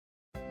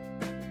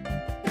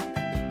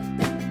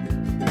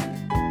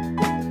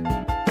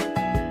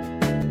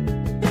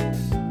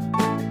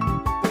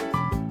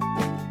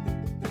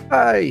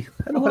Hi.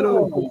 Hello,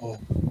 hello. Hello.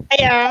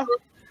 Hiya.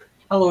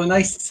 Hello,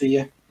 nice to see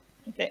you.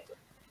 Okay.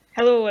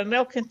 Hello and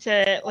welcome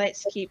to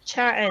Let's Keep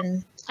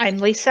Chatting. I'm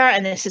Lisa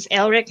and this is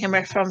Elric and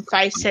we're from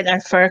Fife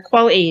Centre for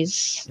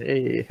Equalities.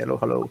 Hey, hello,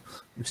 hello.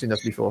 You've seen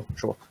us before,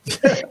 sure.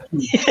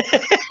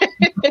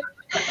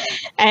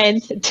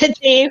 And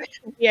today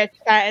we are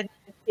chatting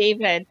with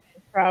David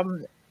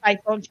from Fife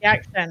Voluntary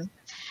Action.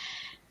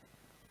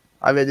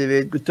 Hi there,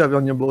 David. Good to have you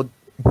on your board.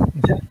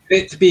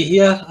 Great to be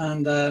here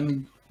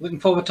and looking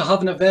forward to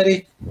having a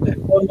very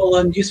formal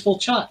and useful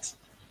chat.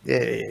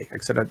 Yay,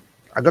 excellent.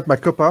 I got my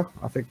cuppa.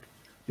 I think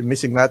you're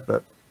missing that,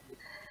 but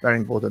very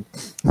important.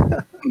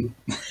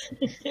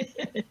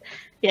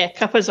 Yeah,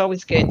 cuppa's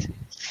always good.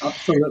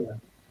 Absolutely.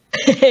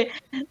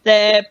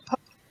 The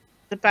podcast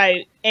is about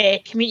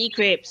community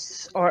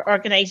groups or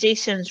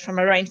organisations from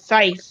around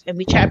Fife, and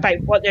we chat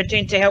about what they're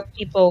doing to help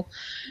people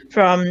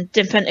from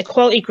different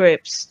equality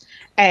groups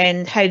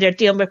and how they're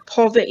dealing with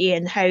poverty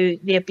and how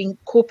they've been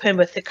coping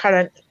with the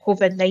current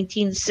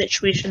COVID-19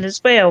 situation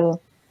as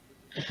well.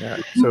 Yeah,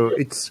 so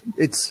it's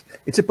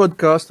a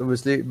podcast,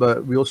 obviously,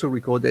 but we also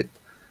record it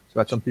so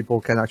that some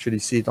people can actually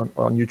see it on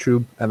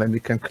YouTube, and then we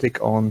can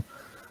click on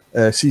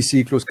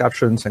CC closed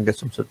captions and get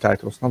some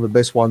subtitles. Not the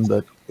best one,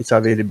 but it's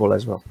available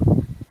as well.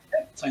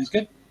 Yeah, sounds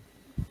good.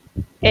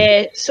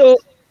 So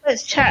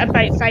let's chat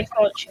about Fife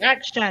Voluntary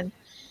Action.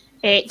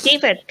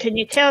 David, can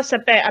you tell us a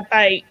bit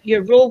about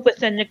your role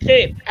within the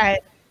group and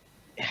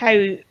how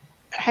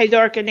the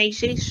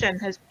organisation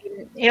has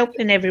been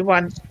helping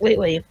everyone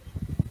lately?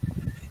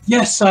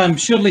 Yes,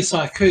 sure, Lisa,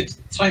 I could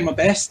try my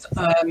best.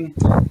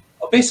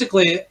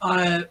 Basically,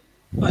 I'm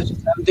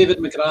David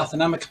McGrath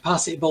and I'm a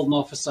capacity building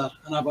officer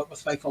and I work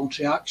with Fife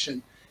Voluntary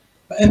Action.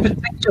 But in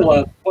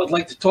particular, what I'd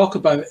like to talk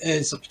about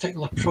is a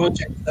particular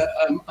project that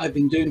I've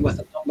been doing with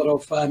a number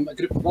of a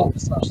group of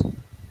officers.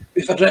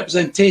 We've had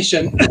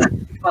representation,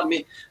 pardon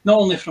me, not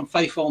only from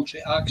Fife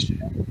Voluntary Action,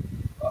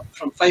 but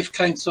from Fife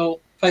Council's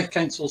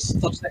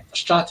Third Sector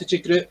Strategy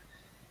Group,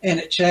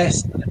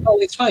 NHS, and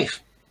Equalities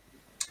Fife.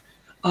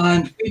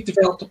 And we've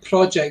developed a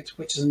project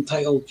which is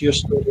entitled Your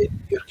Story,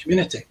 Your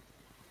Community.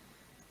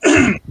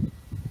 The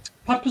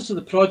purpose of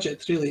the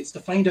project really is to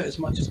find out as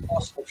much as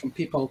possible from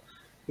people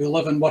who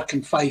live and work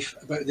in Fife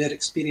about their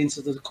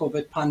experiences of the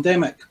COVID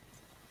pandemic.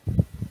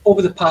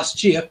 Over the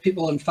past year,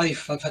 people in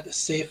Fife have had to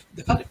face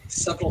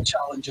several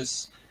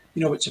challenges,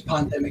 which the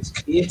pandemic's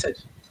created.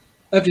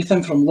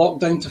 Everything from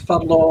lockdown to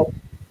furlough,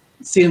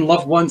 seeing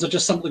loved ones, or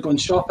just simply going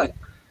shopping.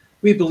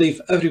 We believe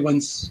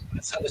everyone's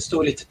has had a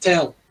story to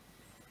tell.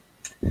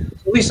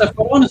 So Lisa, if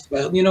we're honest,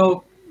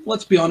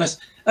 let's be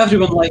honest,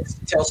 everyone likes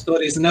to tell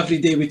stories and every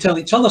day we tell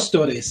each other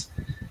stories.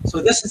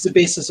 So this is the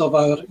basis of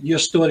our Your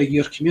Story,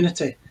 Your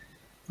Community.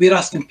 We're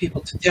asking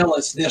people to tell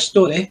us their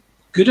story,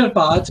 good or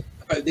bad,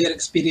 about their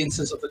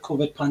experiences of the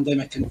COVID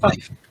pandemic in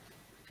Fife.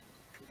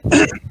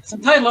 It's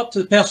entirely up to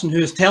the person who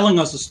is telling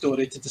us a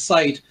story to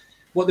decide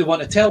what they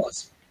want to tell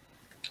us.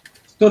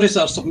 Stories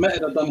that are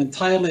submitted are done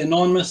entirely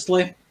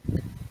anonymously.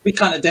 We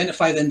can't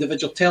identify the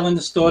individual telling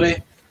the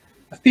story.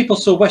 If people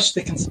so wish,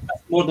 they can submit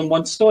more than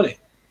one story.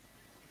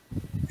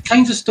 The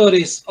kinds of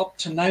stories up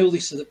to now,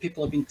 Lisa, that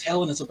people have been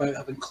telling us about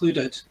have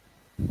included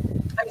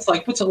things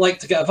like, what's it like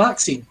to get a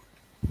vaccine?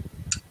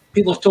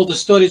 People have told us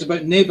stories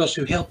about neighbours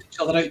who helped each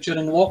other out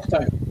during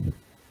lockdown.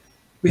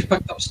 We've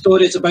picked up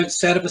stories about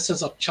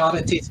services or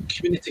charities and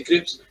community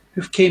groups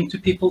who've came to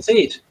people's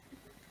aid.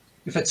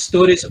 We've had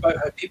stories about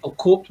how people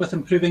coped with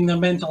improving their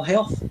mental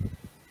health.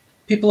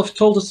 People have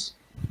told us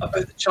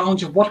about the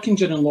challenge of working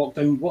during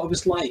lockdown, what it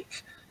was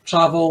like.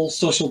 Travel,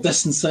 social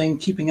distancing,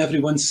 keeping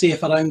everyone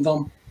safe around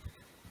them.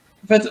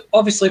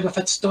 We've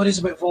had stories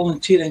about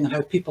volunteering and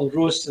how people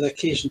rose to the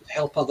occasion to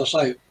help others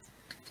out.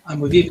 And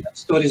we've even had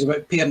stories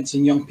about parents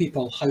and young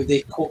people, how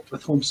they coped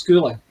with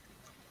homeschooling.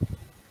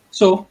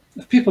 So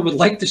if people would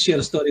like to share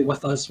a story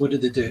with us, what do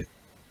they do?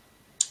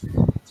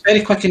 It's very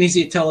quick and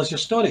easy to tell us your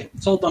story.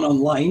 It's all done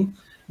online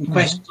and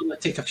questions only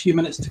take a few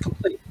minutes to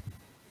complete.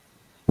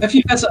 If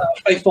you visit our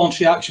Fife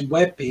Voluntary Action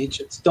webpage,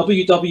 it's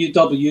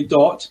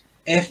www.fva.org.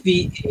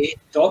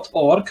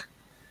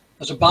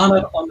 There's a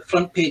banner on the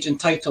front page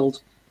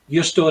entitled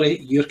Your Story,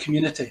 Your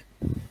Community.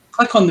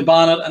 Click on the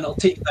banner and it'll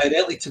take you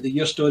directly to the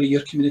Your Story,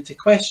 Your Community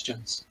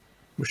questions.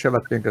 We'll share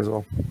that link as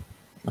well.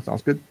 That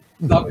sounds good.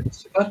 That would be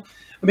super.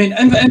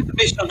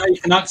 Information on how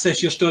you can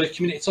access Your Story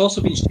Community, it's also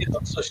been shared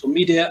on social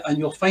media, and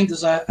you'll find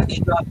there's a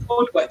QR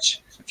code which,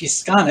 if you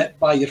scan it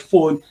by your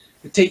phone,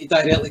 will take you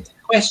directly to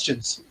the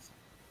questions.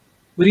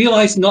 We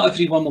realise not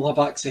everyone will have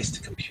access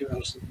to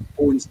computers and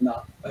phones and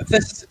that, but if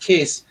this is the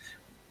case,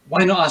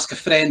 why not ask a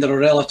friend or a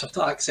relative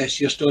to access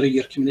Your Story,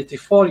 Your Community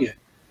for you?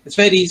 It's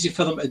very easy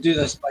for them to do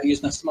this by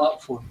using a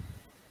smartphone.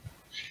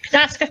 Can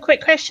I ask a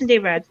quick question,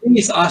 David?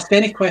 Please ask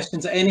any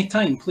questions at any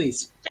time,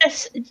 please.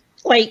 Just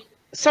like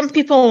some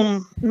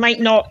people might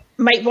want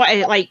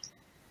to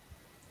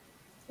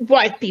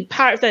be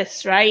part of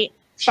this, right?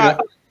 Sure.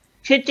 But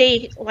could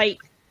they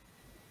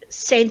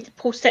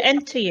post it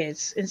into you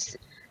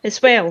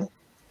as well?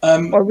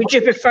 Or would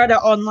you prefer it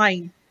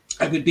online?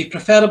 it would be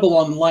preferable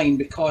online,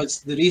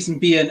 because the reason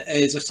being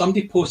is if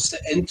somebody posts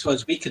it into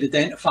us, we could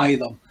identify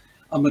them.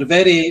 And we're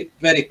very,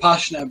 very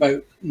passionate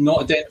about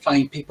not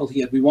identifying people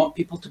here. We want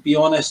people to be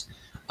honest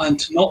and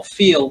to not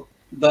feel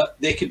that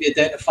they could be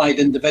identified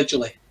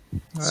individually.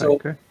 So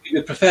we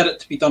would prefer it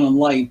to be done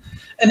online.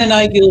 In an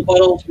ideal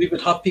world, we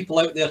would have people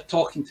out there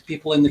talking to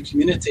people in the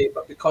community,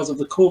 but because of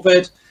the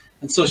COVID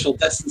and social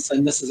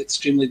distancing, this is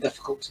extremely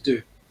difficult to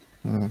do.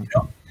 You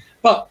know?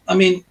 But I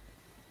mean,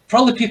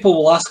 probably people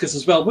will ask us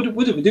as well, what do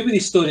we do with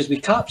these stories we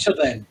capture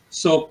then?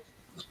 So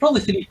there's probably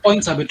 3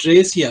 points I would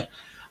raise here.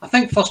 I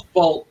think, first of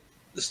all,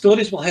 the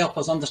stories will help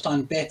us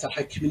understand better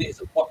how communities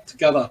have worked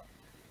together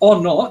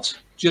or not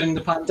during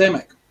the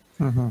pandemic.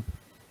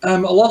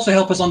 It'll also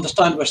help us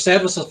understand where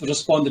services have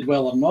responded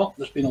well or not.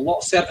 There's been a lot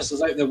of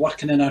services out there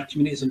working in our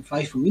communities in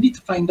Fife, and we need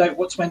to find out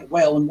what's went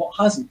well and what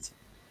hasn't.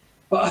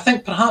 But I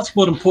think perhaps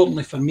more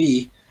importantly for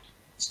me,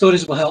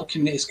 stories will help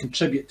communities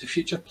contribute to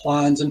future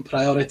plans and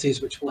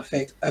priorities which will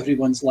affect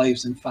everyone's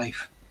lives in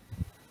Fife.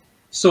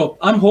 So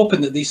I'm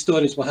hoping that these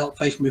stories will help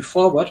Fife move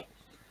forward.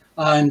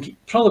 And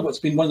probably what's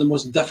been one of the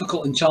most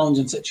difficult and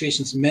challenging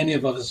situations many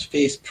of us have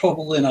faced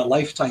probably in our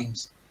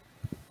lifetimes.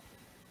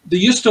 The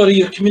Your Story,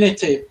 Your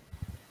Community,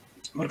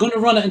 we're going to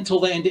run it until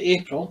the end of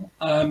April.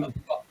 But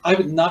I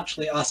would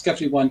naturally ask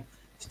everyone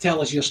to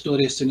tell us your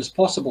story as soon as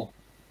possible.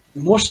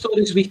 The more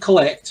stories we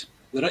collect,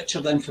 the richer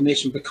the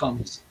information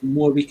becomes, the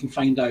more we can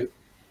find out.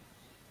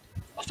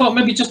 I thought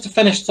maybe just to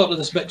finish sort of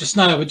this bit just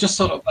now, I would just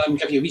sort of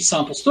give you a wee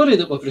sample story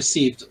that we've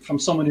received from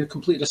someone who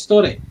completed a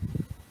story.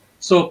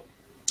 So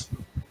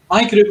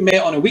my group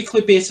met on a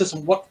weekly basis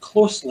and worked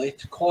closely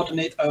to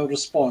coordinate our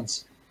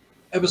response.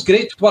 It was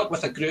great to work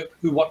with a group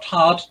who worked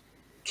hard,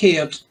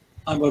 cared,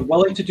 and were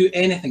willing to do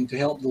anything to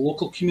help the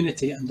local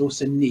community and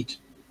those in need.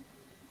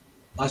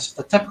 That's just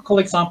a typical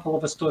example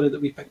of a story that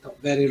we picked up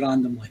very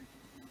randomly.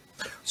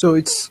 So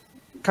it's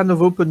kind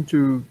of open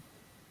to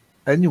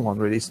anyone,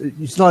 really.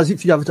 It's not as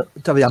if you have to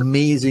have an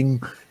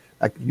amazing,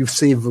 like you've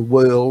saved the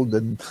world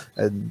and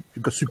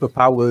you've got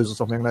superpowers or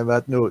something like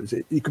that. No,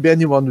 it could be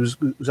anyone who's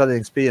had an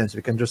experience.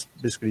 We can just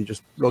basically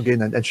just log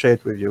in and share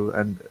it with you.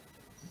 And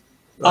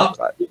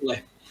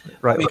absolutely.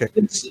 Right. I mean,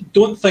 Okay.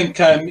 Don't think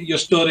your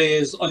story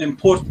is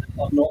unimportant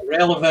or not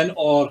relevant,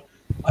 or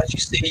as you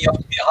say, you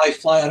have to be a high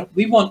flyer.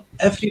 We want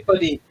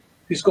everybody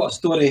who's got a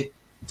story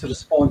to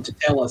respond, to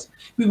tell us.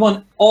 We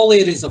want all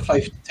areas of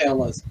Fife to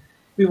tell us.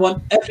 We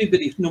want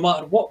everybody, no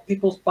matter what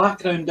people's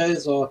background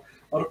is or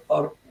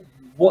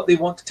what they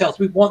want to tell us.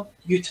 We want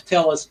you to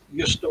tell us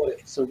your story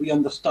so we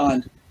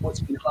understand what's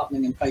been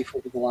happening in Fife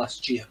over the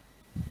last year.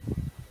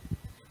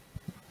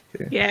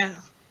 Okay. Yeah,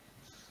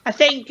 I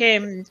think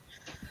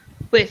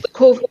with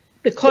COVID,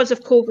 because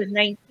of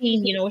COVID-19,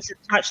 you know, since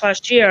March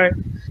last year,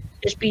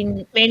 there's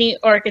been many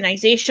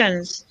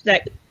organisations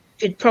that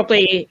could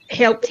probably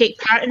help take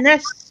part in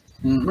this.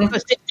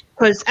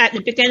 Because at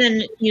the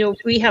beginning, you know,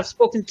 we have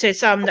spoken to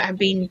some that have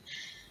been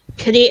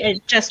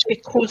created just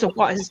because of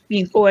what has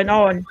been going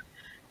on,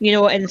 you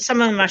know, and some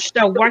of them are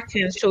still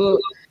working. So,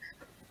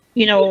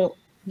 you know,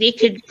 they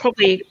could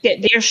probably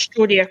get their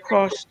story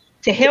across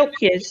to help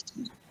you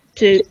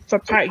for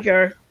part of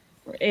your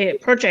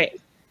project.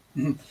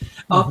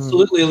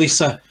 Absolutely,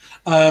 Lisa.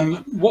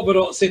 What we're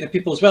all saying to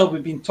people as well,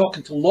 we've been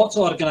talking to lots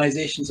of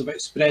organisations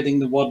about spreading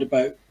the word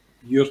about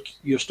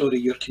your story,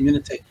 your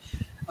community.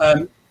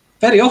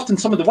 Very often,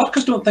 some of the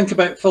workers don't think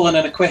about filling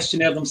in a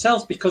questionnaire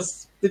themselves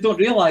because they don't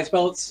realise,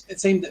 well,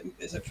 it's aimed at,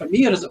 is it for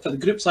me or is it for the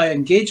groups I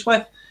engage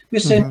with? We're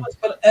saying it's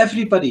for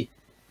everybody.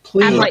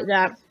 Please. I'm like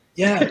that.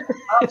 Yeah,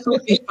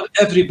 absolutely for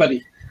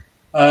everybody.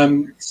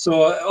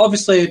 So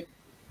obviously,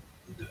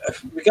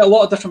 if we get a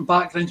lot of different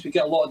backgrounds, we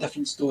get a lot of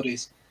different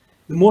stories.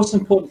 The most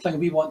important thing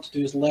we want to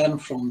do is learn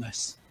from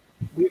this.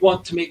 We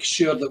want to make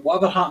sure that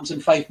whatever happens in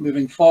Fife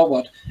moving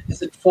forward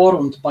is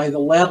informed by the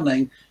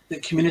learning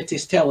that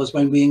communities tell us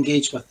when we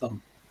engage with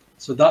them.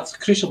 So that's a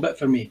crucial bit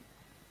for me.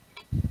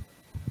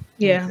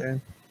 Yeah.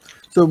 Okay.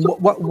 So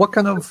what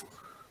kind of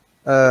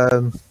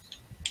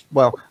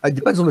well, it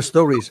depends on the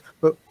stories,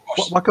 but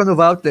what kind of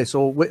outlets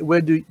or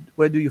where do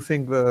you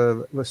think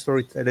the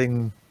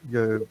storytelling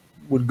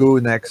will go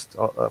next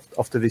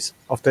after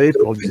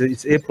April?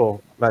 It's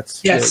April.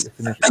 That's yes.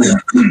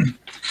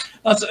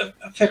 That's a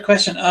fair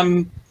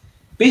question.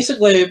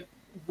 Basically,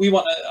 we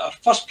want our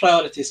first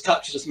priority is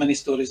capture as many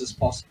stories as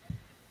possible.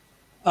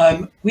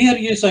 We are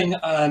using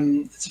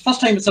it's the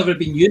first time it's ever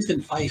been used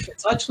in Fife.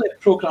 It's actually a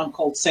program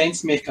called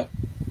Sensemaker.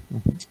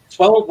 It's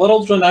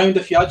world renowned.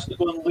 If you actually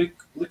go and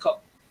look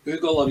up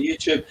Google or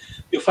YouTube,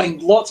 you'll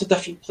find lots of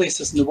different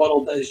places in the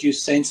world that has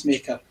used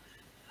Sensemaker.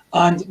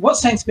 And what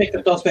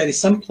Sensemaker does very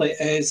simply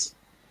is,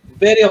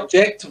 very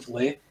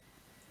objectively,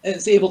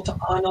 it's able to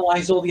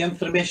analyse all the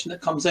information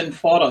that comes in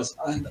for us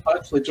and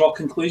actually draw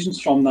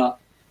conclusions from that.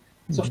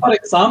 So, for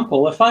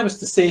example, if I was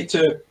to say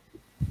to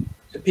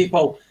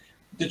people,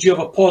 did you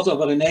have a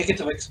positive or a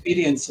negative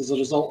experience as a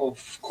result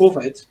of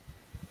COVID?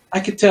 I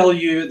could tell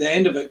you at the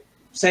end of it,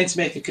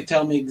 Sensemaker could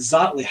tell me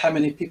exactly how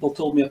many people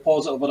told me a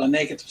positive or a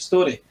negative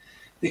story.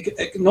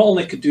 It not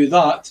only could do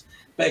that,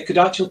 but it could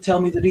actually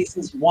tell me the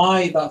reasons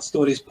why that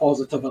story is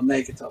positive or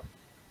negative.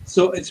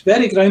 So it's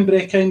very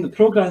groundbreaking. The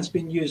programme's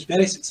been used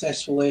very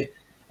successfully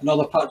in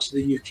other parts of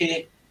the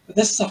UK, but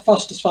this is a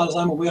first, as far as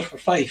I'm aware, for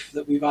Fife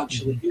that we've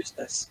actually used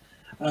this.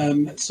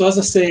 So as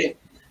I say,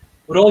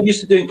 we're all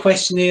used to doing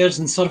questionnaires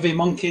and survey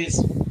monkeys.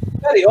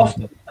 Very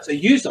often, as a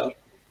user,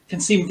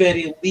 can seem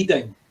very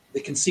leading.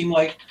 They can seem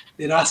like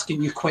they're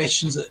asking you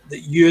questions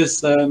that you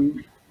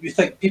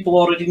think people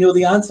already know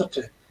the answer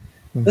to.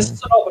 This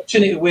is an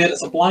opportunity where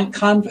it's a blank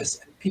canvas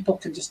and people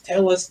can just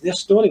tell us their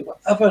story,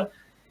 whatever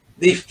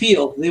they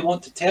feel they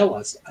want to tell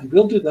us, and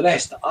we'll do the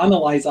rest to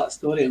analyse that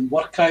story and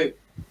work out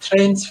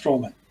trends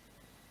from it.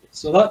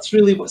 So that's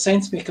really what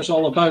SenseMaker's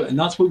all about, and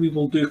that's what we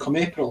will do come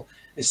April,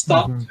 is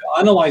start to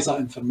analyse that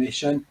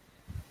information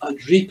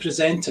and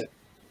represent it.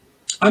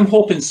 I'm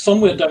hoping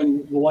somewhere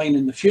down the line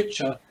in the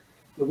future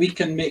that we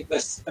can make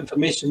this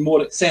information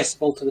more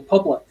accessible to the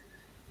public.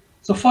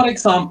 So for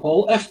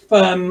example, if,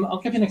 I'll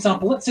give you an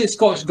example, let's say the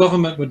Scottish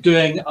Government were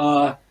doing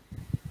a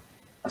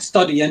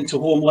study into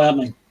home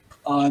learning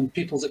and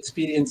people's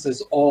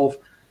experiences of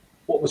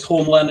what was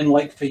home learning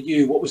like for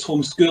you, what was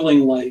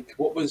homeschooling like,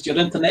 what was your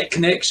internet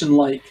connection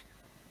like.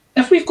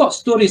 If we've got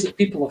stories that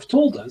people have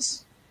told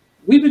us,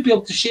 we would be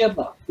able to share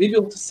that. We'd be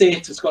able to say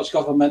to the Scottish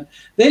Government,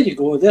 there you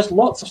go, there's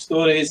lots of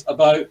stories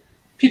about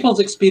people's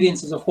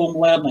experiences of home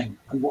learning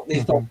and what they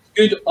thought was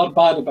good or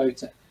bad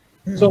about it.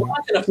 So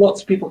imagine if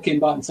lots of people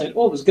came back and said,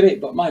 oh, it was great,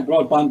 but my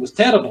broadband was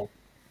terrible.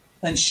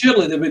 Then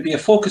surely there would be a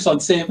focus on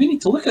saying, we need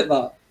to look at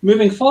that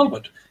moving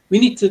forward. We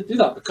need to do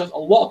that because a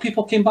lot of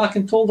people came back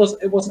and told us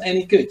it wasn't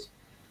any good.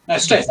 Now, I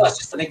stress that's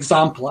just an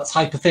example, that's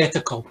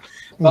hypothetical.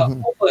 But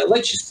hopefully it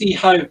lets you see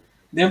how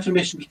the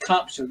information we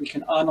capture, we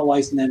can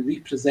analyse and then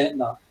represent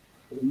that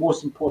for the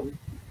most important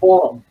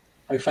forum,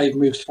 how Fife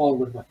moves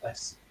forward with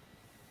this.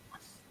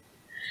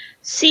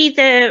 See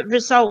the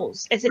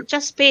results, is it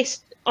just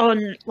based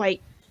on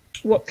like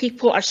what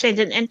people are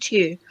sending into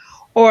you,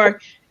 or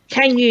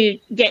can you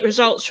get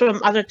results from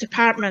other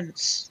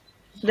departments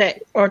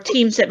that or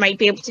teams that might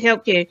be able to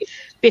help you?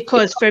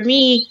 Because for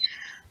me,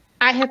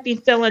 I have been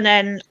filling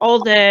in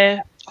all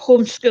the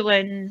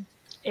homeschooling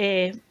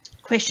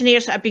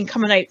questionnaires that have been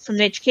coming out from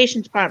the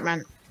education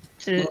department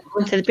to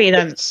the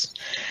parents.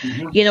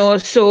 You know,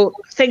 so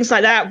things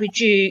like that, would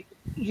you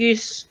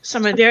use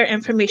some of their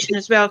information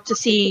as well to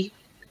see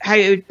how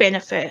it would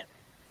benefit?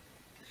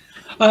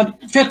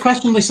 Fair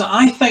question, Lisa.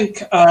 I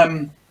think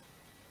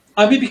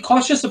I would be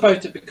cautious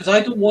about it because I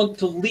don't want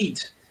to lead.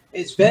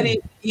 It's very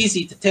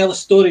easy to tell a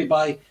story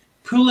by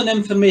pulling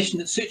information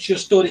that suits your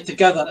story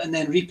together and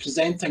then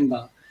representing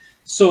that.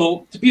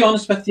 So to be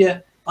honest with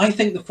you, I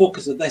think the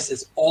focus of this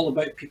is all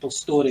about people's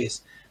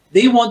stories.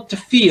 They want to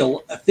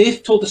feel if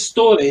they've told a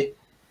story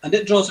and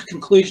it draws a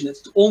conclusion,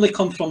 it's only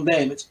come from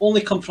them, it's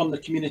only come from the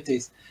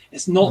communities.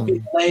 It's not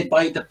being led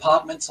by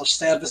departments or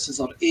services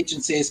or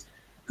agencies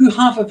who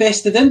have a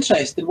vested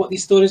interest in what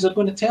these stories are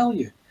going to tell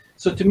you.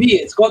 So to me,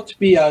 it's got to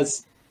be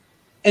as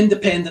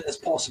independent as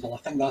possible. I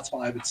think that's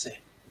what I would say.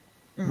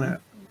 Yeah.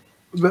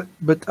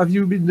 But have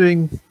you been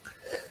doing,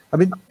 I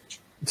mean,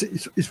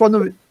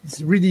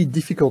 it's really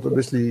difficult,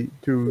 obviously,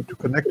 to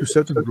connect to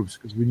certain groups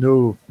because we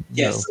know,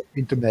 you know,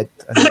 internet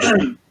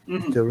and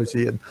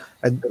literacy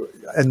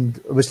and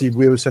obviously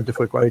we're a Centre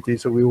for Equality,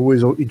 so we're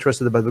always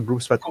interested about the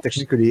groups that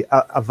technically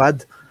have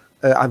had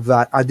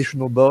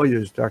additional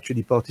barriers to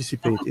actually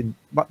participate in.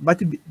 But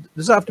it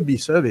doesn't have to be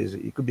surveys;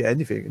 it could be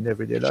anything in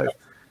everyday life.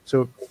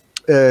 So,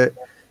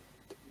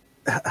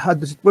 how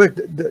does it work?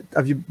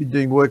 Have you been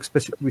doing work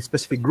with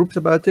specific groups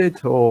about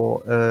it,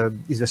 or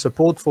is there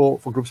support for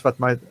groups that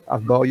might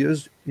have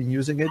barriers in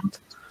using it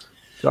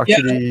to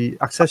actually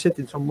access it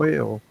in some way?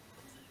 Or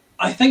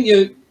I think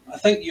you're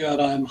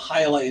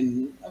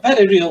highlighting a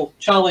very real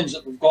challenge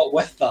that we've got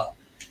with that.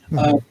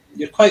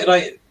 You're quite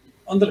right.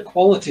 Under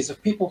equalities,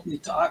 if people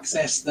need to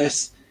access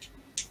this,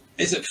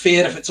 is it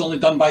fair if it's only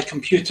done by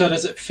computer?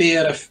 Is it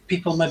fair if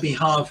people maybe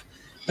have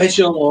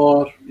visual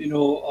or, you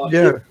know, or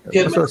that's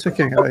what I was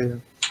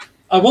thinking.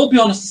 I will be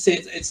honest to say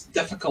it's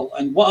difficult.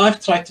 And what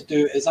I've tried to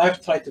do is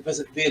I've tried to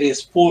visit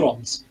various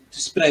forums to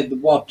spread the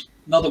word.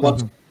 In other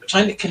words, we're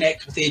trying to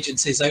connect with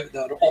agencies out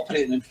there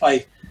operating in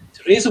Fife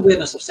to raise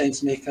awareness of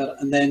SenseMaker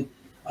and then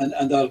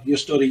and your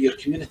story, your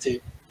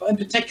community. But in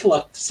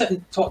particular, to sit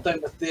and talk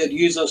down with their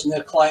users and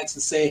their clients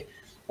and say,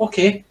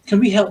 okay, can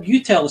we help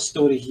you tell a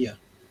story here?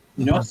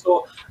 You know,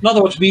 so in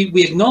other words,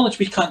 we acknowledge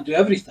we can't do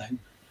everything.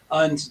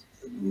 And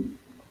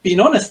being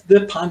honest,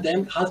 the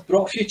pandemic has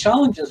brought a few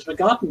challenges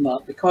regarding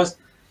that because,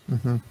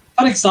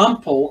 for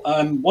example,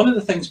 one of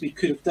the things we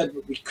could have did,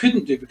 but we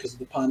couldn't do because of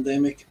the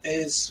pandemic,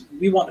 is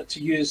we wanted to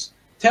use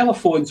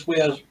telephones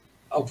where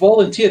a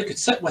volunteer could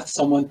sit with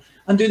someone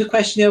and do the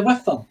questionnaire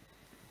with them.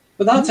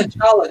 But that's a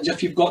challenge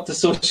if you've got to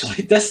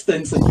socially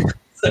distance and you can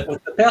sit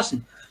with the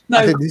person. Now,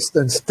 at a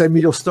distance, tell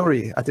me your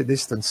story at a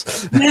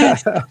distance.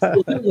 Yes,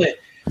 absolutely.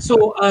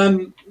 So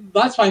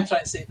that's why I'm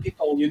trying to say to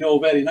people, you know,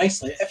 very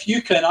nicely, if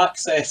you can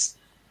access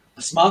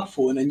a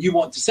smartphone and you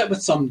want to sit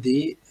with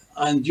somebody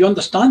and you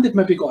understand they've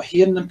maybe got a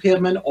hearing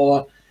impairment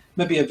or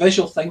maybe a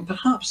visual thing,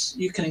 perhaps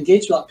you can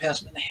engage with that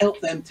person and help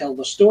them tell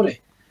their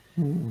story.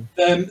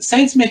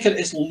 Sensemaker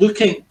is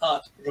looking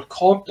at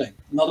recording.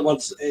 In other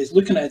words, is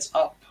looking at its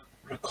app,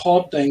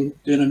 recording,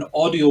 doing an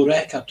audio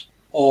record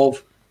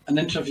of an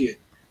interview.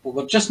 But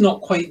we're just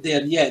not quite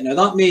there yet. Now,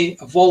 that may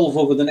evolve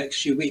over the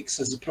next few weeks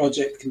as the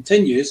project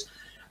continues,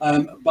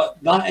 but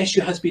that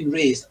issue has been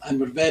raised, and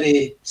we're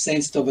very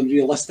sensitive and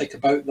realistic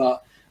about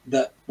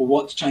that we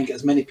want to try and get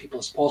as many people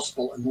as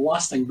possible. And the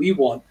last thing we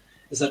want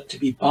is there to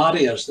be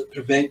barriers that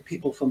prevent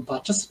people from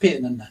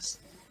participating in this.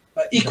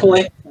 But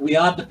equally, we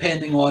are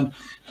depending on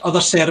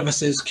other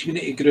services,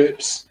 community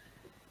groups,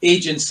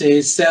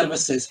 agencies,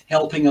 services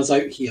helping us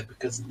out here,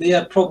 because they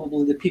are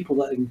probably the people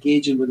that are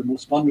engaging with the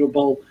most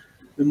vulnerable,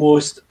 the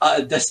most at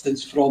a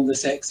distance from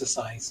this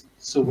exercise.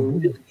 So we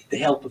really need the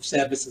help of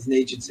services and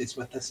agencies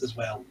with this as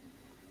well.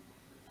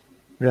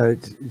 Yeah,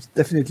 it's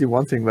definitely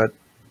one thing that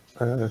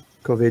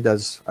COVID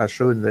has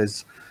shown.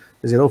 There's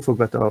a lot of folk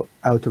that are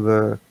out of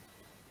a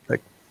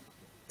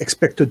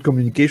expected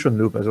communication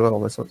loop as well.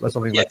 That's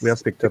something that we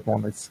have picked up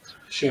on. It's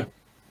sure.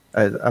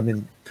 I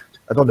mean,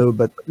 I don't know,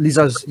 but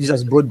Lisa's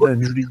broadband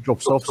usually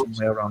drops off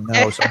somewhere around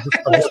now, so I'm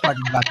just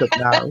flagging that up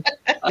now.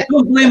 I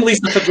don't blame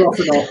Lisa for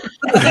dropping off.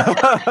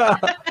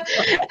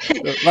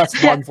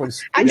 That's one voice.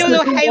 I don't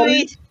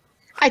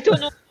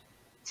know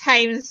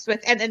times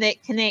with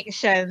internet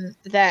connection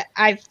that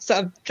I've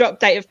sort of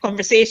dropped out of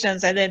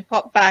conversations and then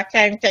popped back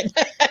in.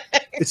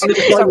 It's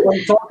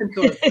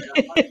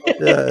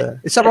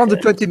around the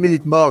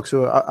 20-minute mark,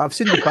 so I've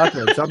seen the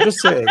pattern. So I'm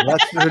just saying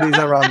that's really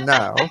around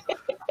now.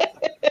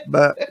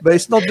 But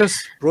it's not just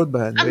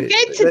broadband. I'm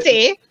good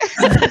today.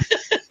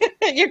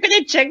 You're going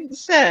to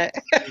jinx it.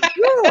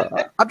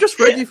 Yeah, I'm just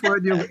ready for a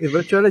new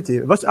eventuality.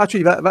 But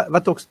actually,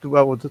 that talks to what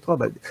I want to talk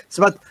about.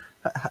 So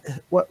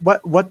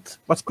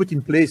what's put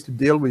in place to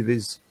deal with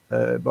these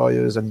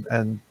barriers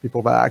and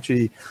people that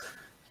actually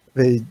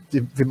they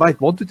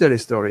might want to tell a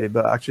story,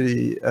 but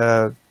actually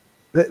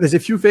there's a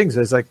few things.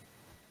 There's like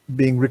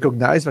being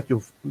recognized that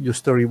your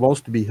story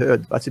wants to be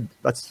heard. That's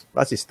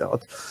a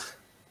start.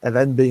 And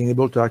then being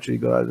able to actually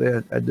go out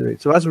there and do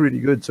it. So that's really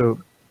good. So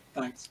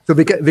thanks. So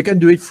they can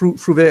do it through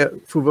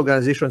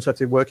organizations that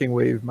they're working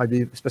with, might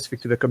be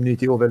specific to the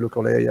community or the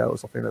local area or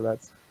something like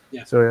that.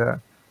 Yeah. So yeah.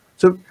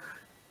 So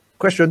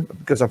question,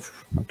 because I'm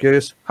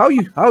curious, how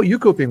are you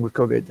coping with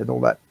COVID and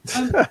all that?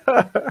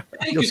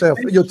 Yourself,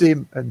 your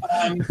team, and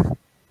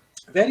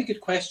very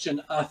good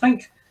question. I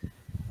think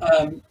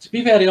to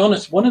be very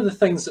honest, one of the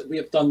things that we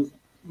have done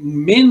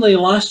mainly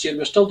last year,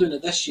 we're still doing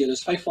it this year,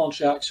 is Fife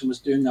Voluntary Action was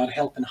doing our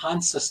Help in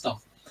Hand system.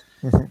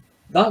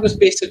 That was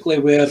basically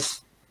where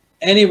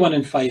anyone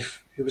in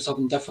Fife who was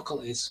having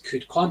difficulties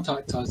could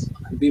contact us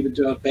and we would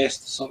do our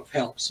best to sort of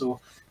help. So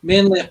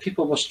mainly if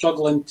people were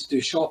struggling to do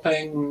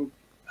shopping,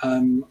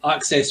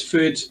 access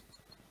food,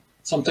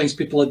 sometimes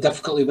people had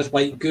difficulty with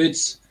white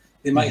goods,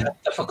 they might have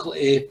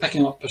difficulty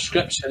picking up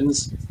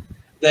prescriptions,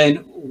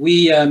 then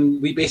we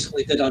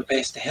basically did our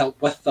best to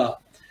help with that.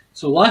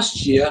 So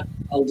last year,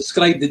 I'll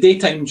describe the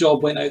daytime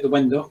job went out the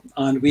window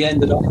and we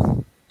ended up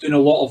doing a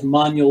lot of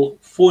manual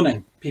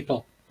phoning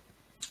people.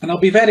 And I'll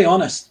be very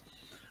honest,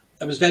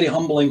 it was very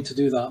humbling to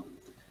do that.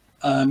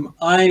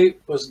 I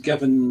was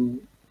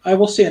given, I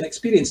will say, an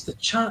experience to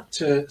chat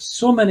to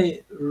so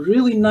many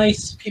really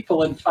nice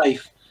people in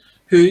Fife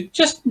who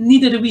just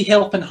needed a wee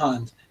helping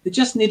hand. They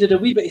just needed a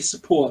wee bit of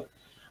support.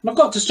 And I've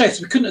got to stress,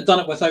 we couldn't have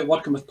done it without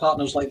working with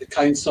partners like the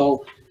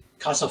council,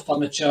 Casa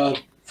Furniture,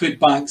 food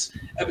banks.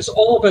 It was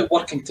all about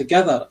working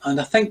together.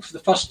 And I think for the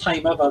first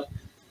time ever,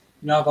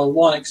 I have a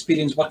long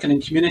experience working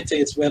in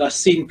communities where I've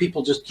seen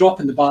people just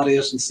dropping the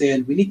barriers and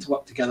saying, we need to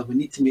work together, we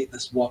need to make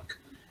this work.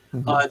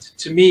 And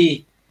to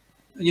me,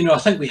 I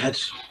think we had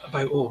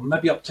about,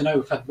 maybe up to now,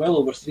 we've had well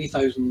over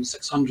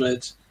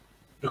 3,600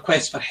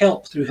 requests for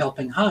help through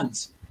Helping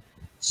Hands.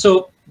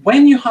 So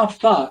when you have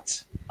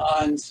that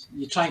and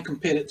you try and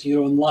compare it to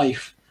your own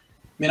life,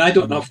 I mean, I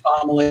don't have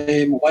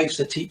family, my wife's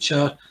a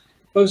teacher,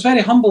 but it was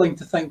very humbling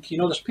to think,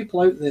 there's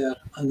people out there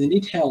and they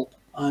need help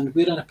and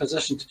we're in a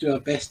position to do our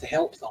best to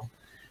help them.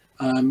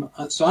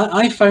 So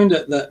I found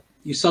it that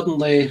you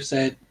suddenly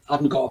said, I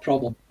haven't got a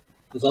problem.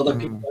 There's other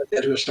people out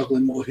there who are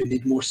struggling more, who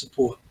need more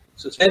support.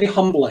 So it's very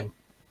humbling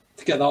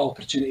to get that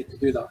opportunity to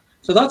do that.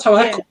 So that's how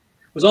I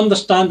was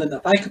understanding that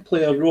if I could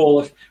play a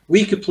role, if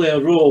we could play a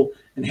role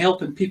in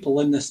helping people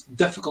in this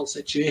difficult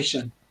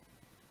situation,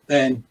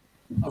 then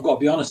I've got to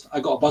be honest, I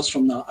got a buzz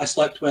from that. I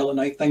slept well at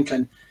night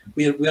thinking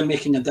we're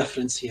making a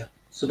difference here.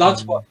 So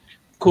that's what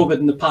COVID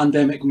and the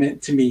pandemic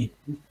meant to me.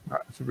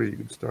 That's a really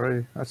good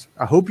story.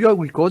 I hope you're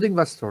recording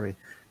that story.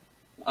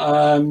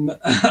 Being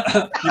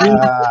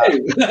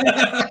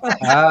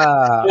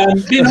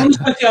honest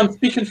with you, I'm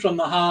speaking from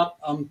the heart.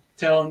 I'm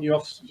telling you,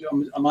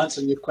 I'm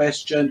answering your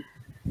question.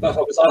 But if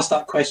I was asked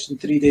that question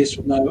 3 days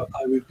from now,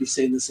 I would be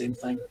saying the same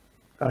thing.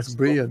 That's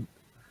brilliant.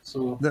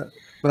 So,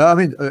 well, I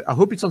mean, I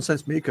hope it's on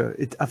Sensemaker.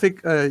 I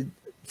think I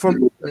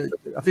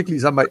think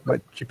Lisa might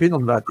chip in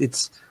on that.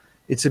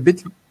 It's a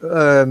bit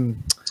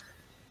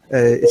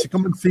it's a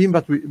common theme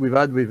that we've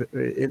had with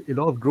a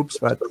lot of groups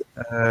that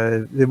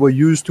they were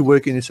used to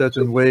work in a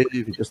certain way.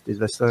 We just did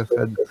that stuff,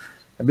 and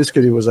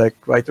basically it was like,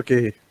 right,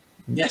 okay,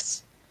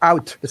 yes,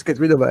 out, let's get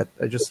rid of that.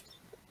 I just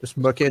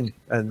muck in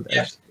and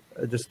yes.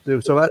 just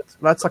do. So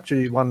that's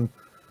actually one.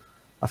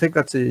 I think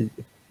that's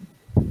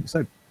it's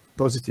not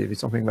positive.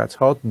 It's something that's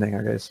heartening,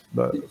 I guess.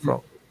 But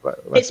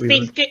it's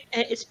been good.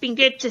 It's been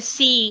good to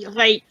see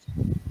like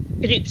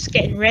groups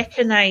getting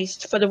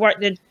recognised for the work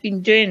they've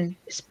been doing,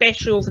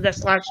 especially over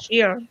this last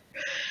year.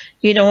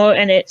 You know,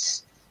 and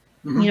it's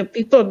you know,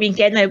 people have been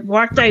getting out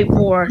word out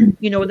more.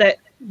 You know, that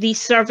these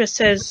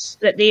services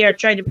that they are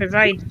trying to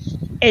provide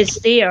is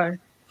there.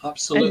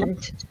 Absolutely.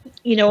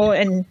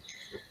 And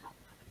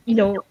you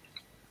know,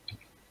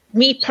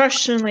 me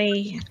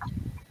personally,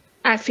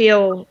 I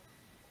feel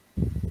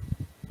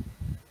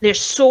there's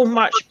so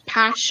much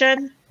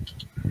passion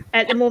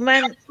at the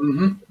moment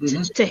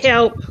to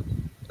help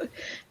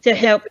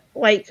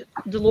like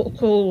the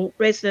local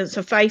residents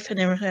of Fife and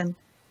everything.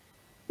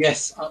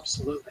 Yes,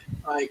 absolutely.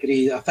 I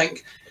agree. I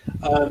think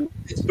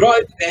it's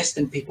brought out the best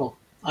in people.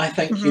 I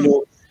think, you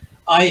know,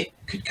 I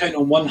could count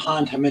on one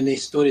hand how many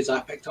stories I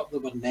picked up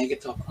that were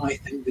negative. I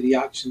think the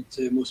reaction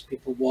to most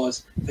people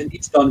was, if it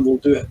needs done, we'll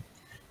do it.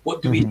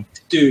 What do we need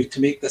to do to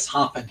make this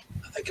happen?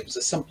 I think it was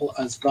as simple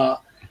as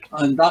that.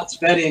 And that's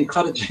very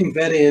encouraging,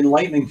 very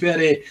enlightening,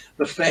 very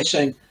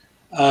refreshing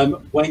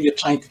when you're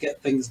trying to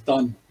get things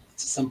done.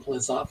 It's as simple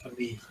as that for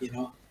me, you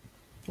know.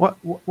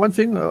 One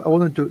thing I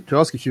wanted to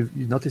ask if you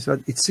noticed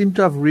that it seemed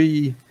to have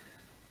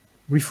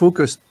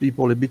refocused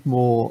people a bit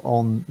more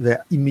on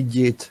their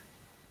immediate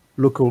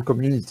local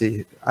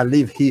community. I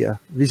live here.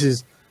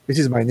 This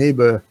is my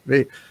neighbor.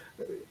 They've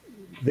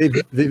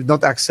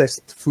not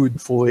accessed food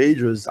for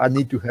ages. I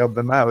need to help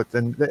them out.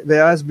 And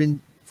there has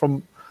been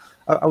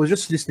I was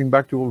just listening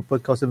back to all the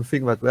podcasts and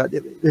thinking about that.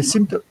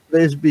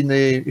 There's been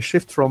a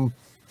shift from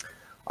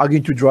I'm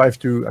going to drive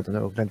to, I don't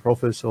know, Glen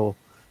Rothes, or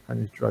I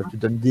need to drive to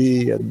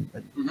Dundee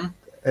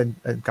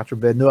and catch a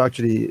bed. No,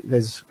 actually,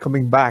 there's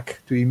coming back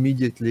to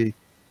immediately.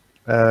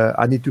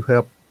 I need to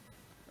help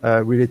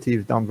a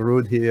relative down the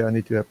road here. I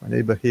need to help my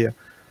neighbor here.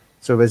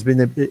 So there's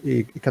been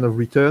a kind of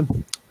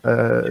return.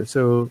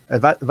 So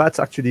that's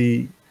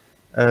actually,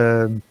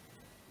 I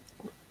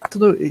don't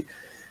know.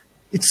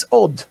 It's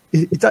odd.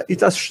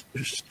 It has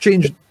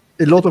changed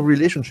a lot of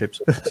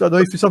relationships. So I don't know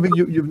if it's something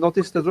you've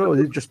noticed as well, or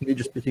is it just me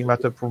just picking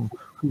that up from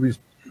who is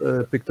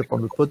picked up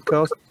on the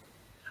podcast?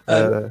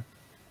 To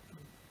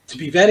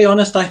be very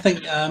honest, I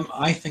think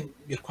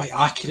you're quite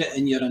accurate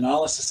in your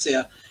analysis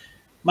there.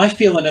 My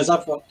feeling is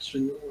I've worked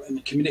in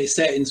community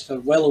settings for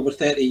well over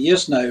 30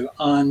 years now,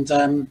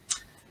 and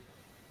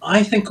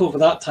I think over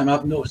that time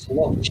I've noticed a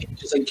lot of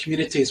changes in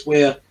communities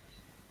where,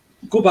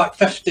 go back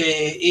 50,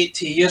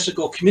 80 years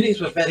ago, communities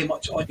were very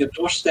much on your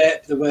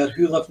doorstep. They were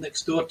who lived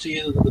next door to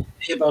you, the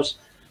neighbours.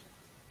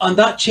 And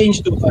that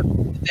changed over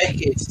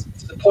decades,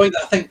 to the point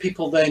that I think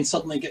people then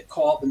suddenly get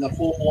caught up in their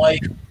home life,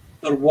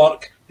 their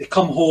work. They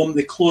come home,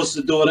 they close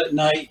the door at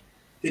night.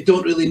 They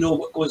don't really know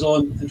what goes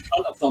on in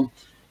front of them,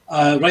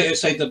 right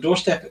outside their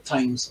doorstep at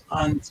times.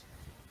 And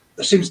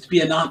there seems to be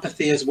an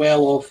apathy as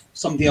well of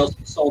somebody else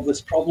can solve this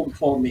problem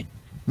for me.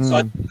 So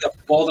I don't really have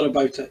to bother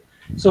about it.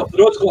 So if the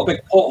road's got a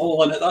big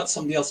pothole in it, that's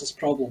somebody else's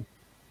problem.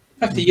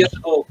 50 years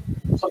ago,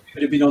 somebody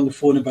would have been on the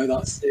phone about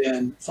that,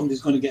 saying somebody's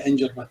going to get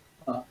injured with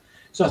that.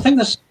 So I think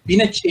there's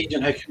been a change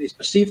in how communities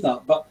perceive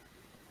that. But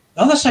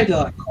the other side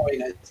of that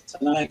coin is,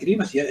 and I agree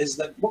with you, is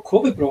that what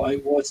COVID brought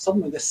out was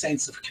suddenly this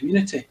sense of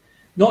community,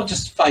 not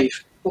just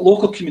Fife, but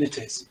local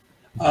communities.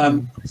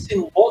 I've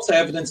seen lots of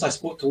evidence. I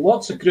spoke to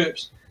lots of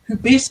groups who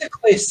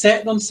basically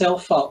set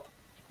themselves up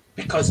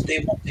because they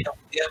want to help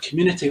their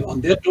community on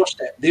their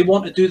doorstep. They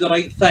want to do the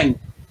right thing.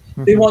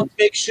 They want to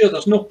make sure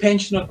there's no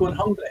pensioner going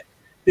hungry.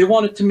 They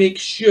wanted to make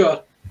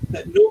sure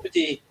that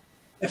nobody,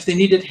 if they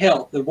needed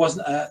help, there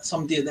wasn't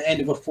somebody at the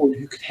end of a phone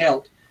who could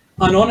help.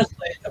 And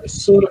honestly, it was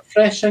so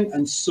refreshing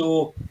and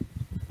so,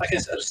 I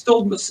guess, it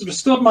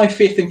restored my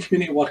faith in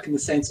community work in the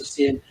sense of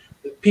saying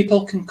that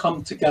people can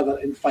come together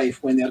in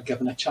Fife when they're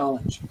given a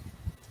challenge.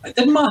 It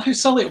didn't matter how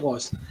silly it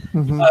was.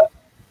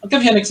 I'll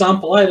give you an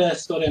example. I had a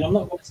story, and I'm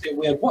not going to say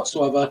where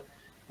whatsoever,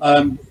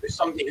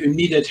 somebody who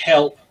needed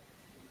help.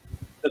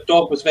 The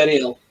dog was very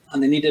ill,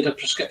 and they needed a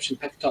prescription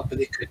picked up, but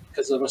they couldn't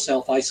because they were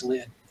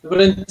self-isolating. They were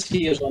in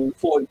tears on the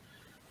phone.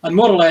 And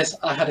more or less,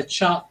 I had a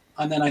chat,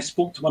 and then I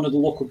spoke to one of the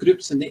local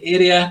groups in the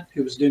area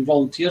who was doing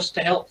volunteers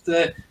to help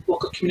the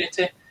local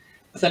community.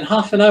 Within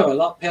half an hour,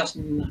 that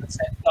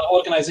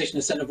organisation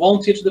had sent a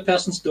volunteer to the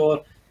person's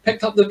door,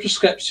 picked up the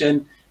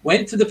prescription,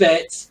 went to the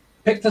vets,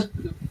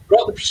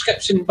 brought the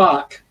prescription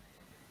back,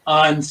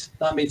 and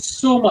that made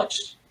so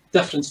much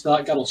difference to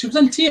that girl. She was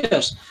in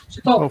tears.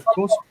 She thought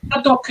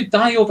that dog could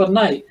die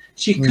overnight.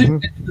 She couldn't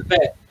get to the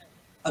vet,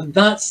 and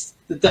that's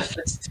the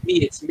difference to me.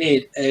 It's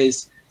made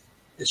is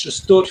it's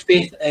restored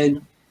faith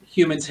in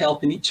humans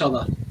helping each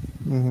other,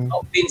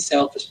 not being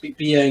selfish, but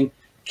being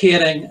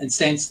caring and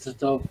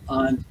sensitive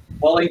and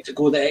willing to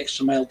go the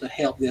extra mile to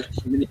help their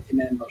community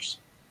members.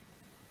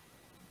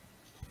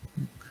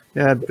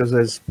 Yeah,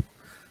 because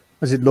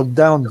As it locked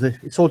down,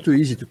 it's all too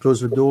easy to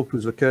close the door,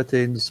 close the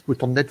curtains,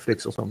 put on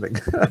Netflix or something.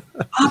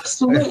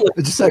 Absolutely.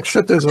 It's just like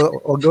shutters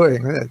are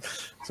going.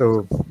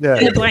 So, yeah.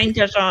 The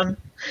blinders on.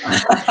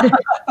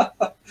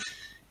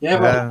 Yeah,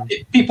 well,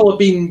 people have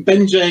been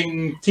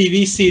binging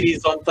TV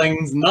series on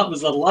things, and that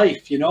was their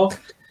life, you know.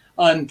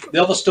 And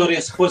the other story,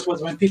 I suppose,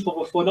 was when people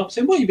were phoning up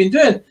saying, "What have you been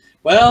doing?"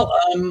 Well,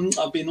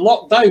 I've been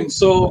locked down,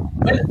 so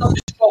when it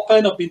doesn't stop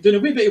in, I've been doing a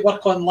wee bit of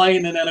work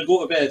online, and then I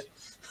go to bed.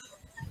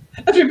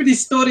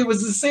 Everybody's story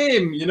was the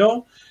same, you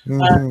know.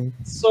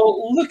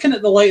 So looking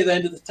at the light at the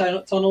end of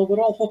the tunnel, we're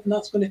all hoping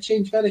that's going to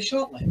change very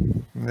shortly.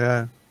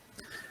 Yeah.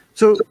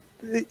 So,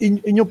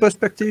 in your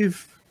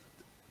perspective,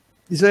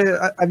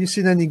 have you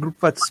seen any group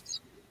that's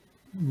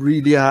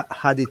really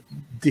had it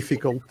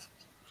difficult,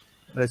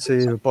 let's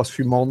say, the past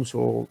few months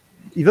or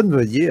even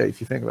the year,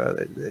 if you think about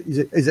it?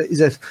 Is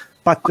there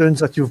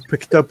patterns that you've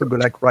picked up and go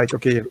like, right,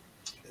 okay,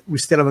 we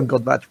still haven't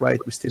got that right,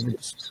 we still need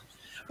to...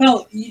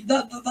 Well,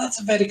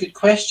 that's a very good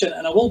question,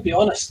 and I will be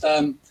honest,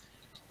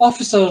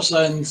 officers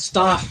and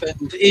staff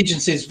and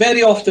agencies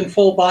very often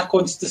fall back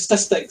on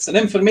statistics and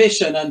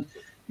information and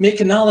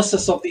make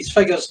analysis of these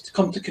figures to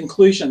come to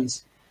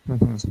conclusions. So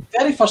the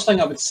very first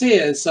thing I would say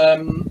is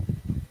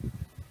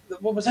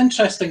what was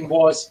interesting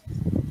was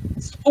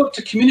support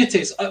to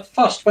communities. At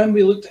first, when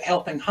we looked at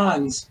Helping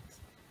Hands,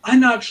 I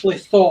naturally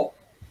thought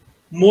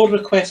more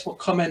requests will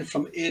come in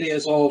from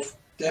areas of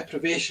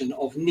deprivation,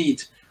 of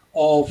need,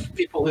 of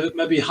people who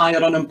maybe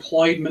higher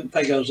unemployment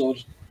figures or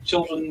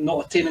children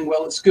not attaining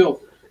well at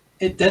school.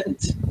 It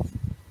didn't.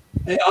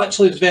 It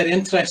actually was very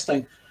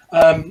interesting.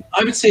 I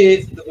would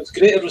say there was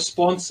greater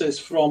responses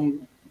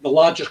from the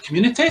larger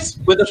communities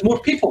where there's more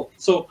people.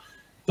 So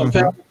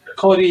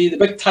Corrie, the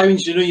big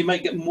towns, you know, you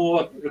might get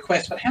more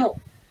requests for help.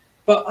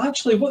 But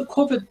actually what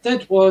COVID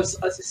did was,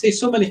 as I say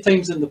so many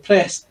times in the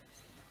press,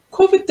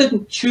 COVID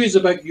didn't choose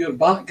about your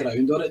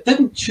background, or it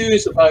didn't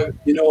choose about,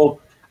 you know,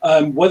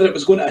 whether it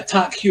was going to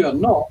attack you or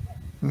not.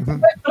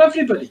 For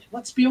everybody,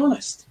 let's be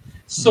honest.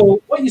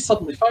 So what you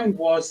suddenly found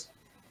was,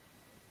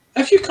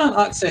 if you can't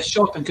access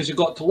shopping because you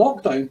got to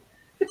lockdown,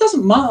 it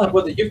doesn't matter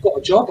whether you've got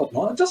a job or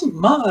not. It doesn't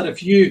matter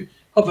if you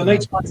have a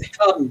nice fancy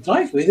car in the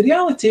driveway. The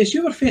reality is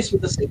you were faced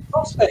with the same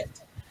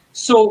prospect.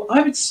 So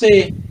I would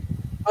say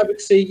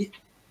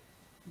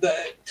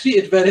that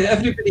treated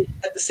everybody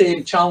had the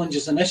same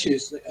challenges and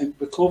issues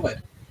with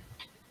COVID.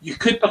 You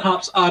could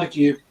perhaps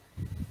argue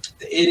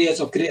the areas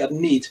of greater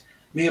need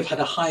may have had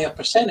a higher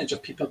percentage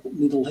of people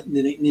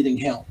needing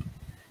help.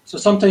 So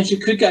sometimes you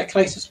could get a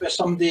crisis where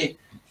somebody,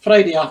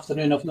 Friday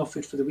afternoon, I've no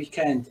food for the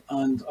weekend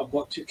and I've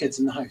got 2 kids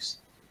in the house.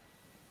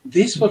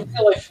 These were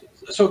real life.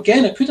 So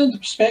again, I put it into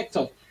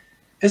perspective.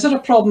 Is there a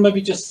problem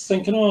maybe just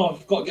thinking, oh,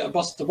 I've got to get a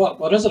bus to work?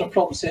 Or is there a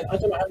problem saying, I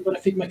don't know how I'm going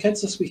to feed my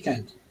kids this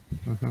weekend?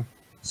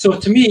 So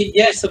to me,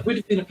 yes, there would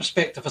have been a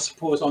perspective, I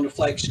suppose, on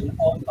reflection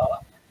on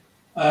that.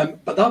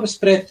 But that was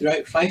spread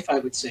throughout Fife, I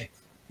would say.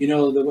 You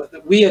know,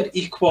 we had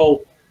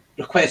equal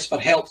requests for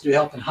help through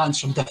Helping Hands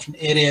from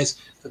different areas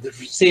for the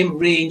same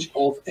range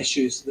of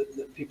issues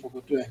that people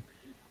were doing.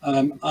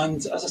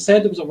 And as I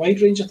said, there was a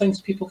wide range of things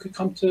people could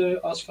come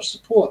to us for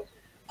support.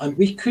 And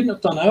we couldn't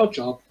have done our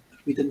job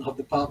if we didn't have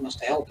the partners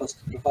to help us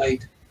to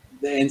provide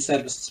the end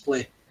service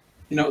display.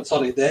 You know,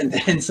 sorry,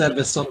 the end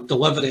service sort of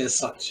delivery as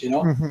such, you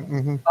know.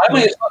 I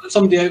might have sorted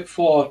somebody out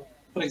for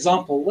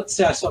example, let's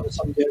say I sorted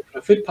somebody out for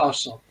a food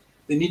parcel.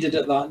 They needed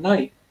it that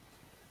night.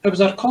 It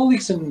was our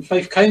colleagues in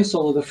Fife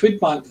Council or the food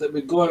bank that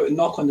would go out and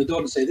knock on the door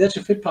and say, there's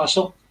your food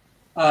parcel.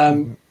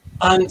 And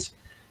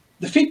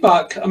the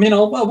feedback, I mean, I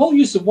will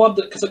use the word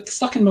because it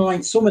stuck in my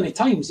mind so many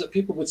times that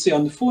people would say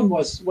on the phone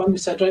was when we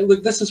said, right,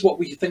 look, this is what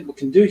we think we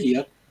can do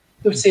here.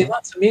 They would say,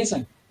 that's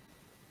amazing.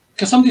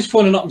 Because somebody's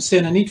phoning up and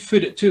saying, I need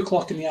food at 2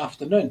 o'clock in the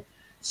afternoon.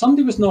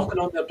 Somebody was knocking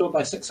on their door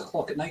by 6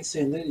 o'clock at night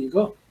saying, there you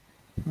go.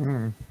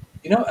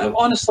 You know,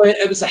 honestly,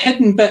 it was a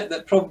hidden bit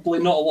that probably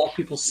not a lot of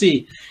people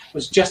see,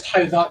 was just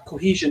how that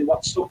cohesion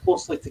worked so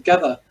closely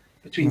together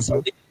between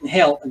somebody getting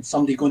help and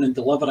somebody going and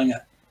delivering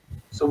it.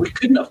 So we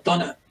couldn't have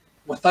done it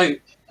without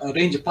a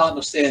range of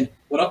partners saying,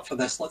 we're up for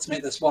this, let's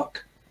make this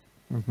work.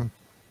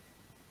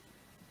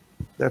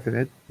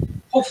 Definitely.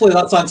 Hopefully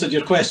that's answered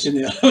your question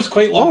there. It was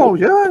quite long. Oh,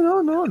 yeah,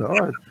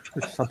 no.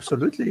 It's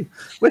absolutely.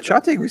 We're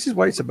chatting. This is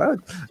what it's about.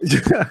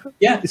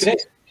 Yeah,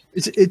 great.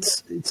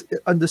 It's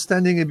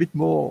understanding a bit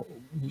more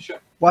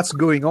what's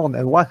going on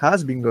and what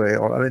has been going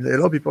on. I mean, a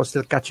lot of people are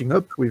still catching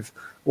up with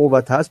all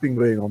that has been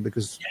going on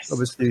because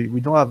obviously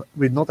we've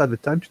not had the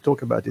time to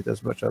talk about it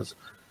as much as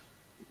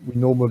we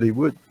normally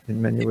would in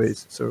many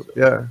ways. So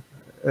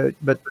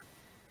but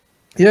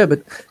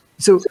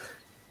so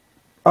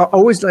I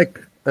always like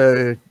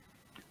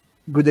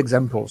good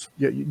examples.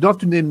 You don't have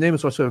to name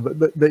names or so,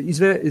 but is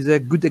there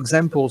good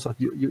examples that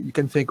you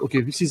can think,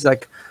 okay, this is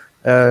like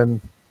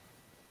something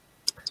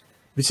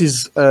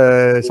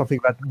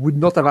that would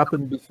not have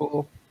happened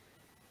before,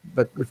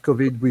 but with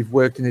COVID we've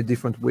worked in a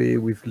different way,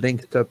 we've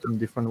linked up in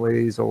different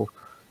ways, or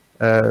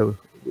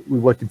we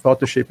worked in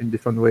partnership in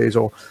different ways,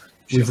 or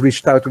we've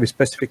reached out to a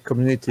specific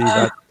community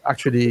that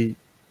actually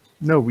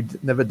we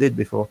never did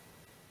before.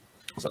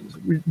 So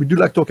we do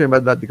like talking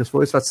about that, because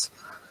for us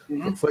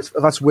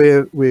that's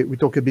where we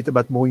talk a bit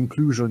about more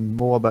inclusion,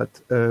 more about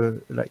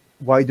like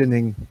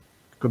widening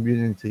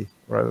community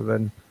rather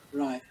than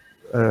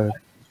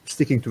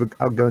sticking to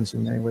our guns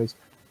in many ways.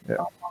 Yeah.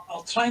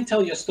 I'll try and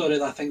tell you a story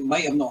that I think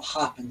might have not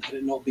happened had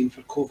it not been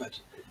for COVID.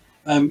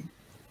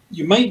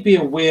 You might be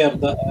aware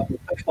that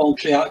Fife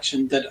Voluntary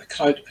Action did a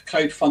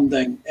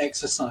crowdfunding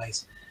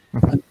exercise.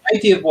 And the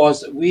idea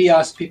was that we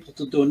asked people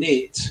to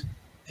donate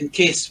in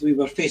case we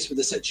were faced with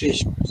a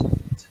situation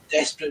in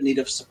desperate need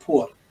of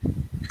support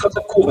because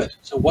of COVID.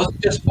 So it wasn't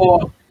just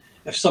for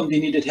if somebody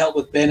needed help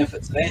with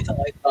benefits or anything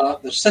like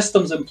that. There's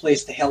systems in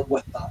place to help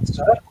with that.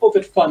 So our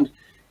COVID fund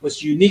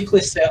was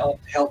uniquely set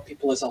up to help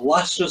people as a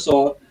last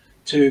resort,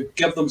 to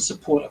give them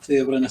support if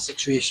they were in a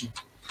situation.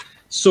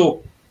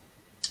 So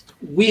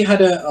we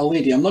had a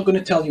lady, I'm not going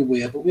to tell you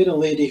where, but we had a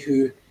lady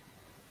who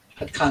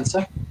had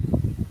cancer,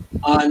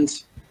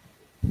 and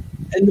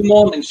in the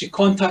morning she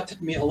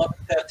contacted me at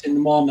 11:30 in the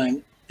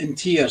morning in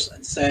tears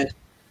and said,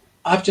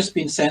 I've just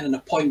been sent an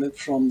appointment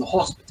from the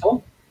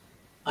hospital.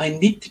 I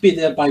need to be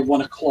there by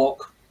 1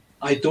 o'clock.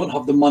 I don't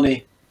have the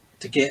money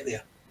to get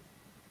there.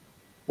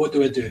 What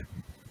do I do?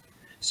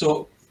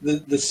 So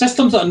the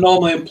systems that are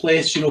normally in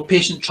place, you know,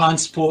 patient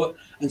transport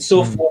and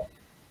so forth,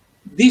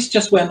 these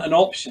just weren't an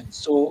option.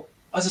 So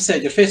as I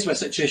said, you're faced with a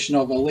situation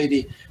of a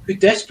lady who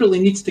desperately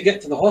needs to get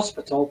to the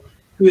hospital,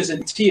 who is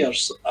in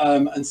tears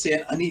and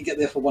saying, I need to get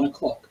there for 1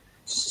 o'clock.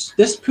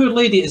 This poor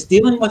lady is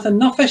dealing with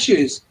enough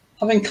issues,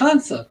 having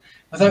cancer,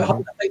 without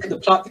having to think of the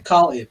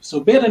practicality.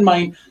 So bear in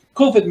mind,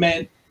 COVID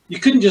meant you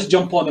couldn't just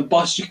jump on a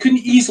bus. You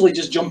couldn't easily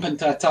just jump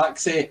into a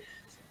taxi.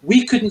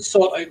 We couldn't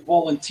sort out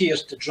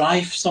volunteers to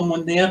drive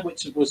someone there,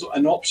 which was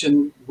an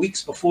option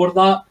weeks before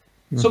that.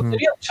 So it's a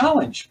real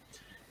challenge.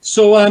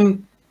 So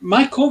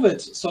my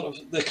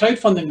COVID the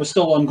crowdfunding was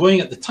still ongoing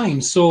at the time.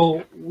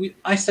 So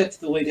I said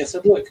to the lady, I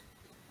said, look,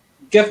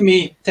 give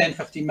me 10,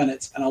 15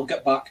 minutes and I'll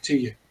get back to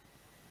you.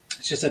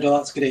 She said, oh,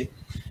 that's great.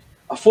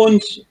 I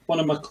phoned one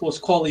of my close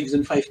colleagues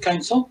in Fife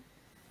Council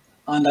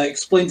and I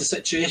explained the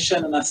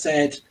situation, and I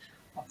said,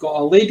 I've got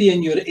a lady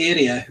in your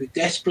area who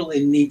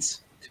desperately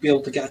needs to be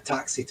able to get a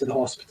taxi to the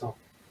hospital.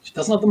 She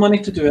doesn't have the money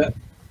to do it.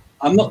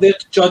 I'm not there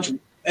to judge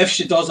if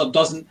she does or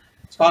doesn't.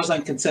 As far as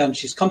I'm concerned,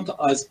 she's come to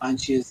us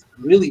and she is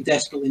really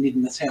desperately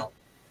needing this help.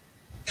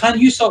 Can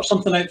you sort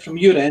something out from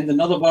your end? In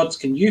other words,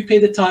 can you pay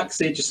the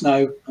taxi just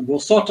now and we'll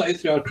sort it out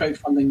through our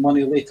crowdfunding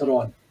money later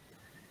on?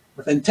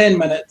 Within 10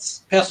 minutes,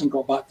 the person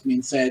got back to me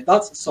and said,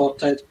 that's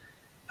sorted.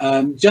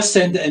 Just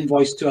send the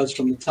invoice to us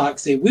from the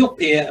taxi. We'll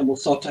pay it and we'll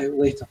sort it out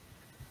later.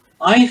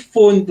 I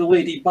phoned the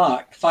lady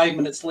back 5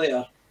 minutes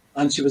later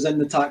and she was in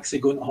the taxi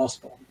going to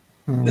hospital.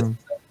 10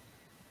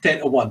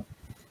 to 1.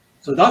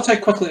 So that's how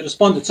quickly it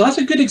responded. So that's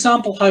a good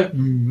example how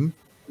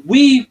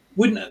we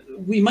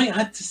might have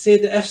had to say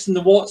the ifs and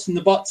the whats and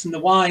the buts and the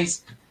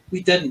whys.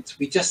 We didn't.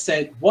 We just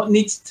said what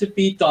needs to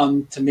be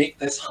done to make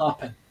this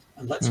happen.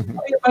 And let's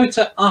worry about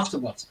it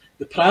afterwards.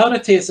 The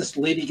priority is this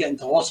lady getting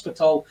to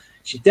hospital.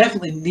 She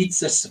definitely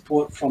needs this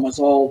support from us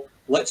all.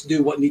 Let's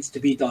do what needs to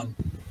be done.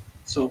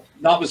 So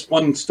that was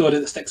one story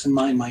that sticks in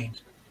my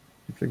mind.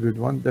 It's a good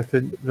one,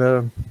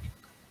 definitely.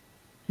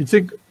 You'd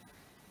think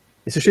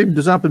it's a shame it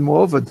doesn't happen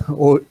more often,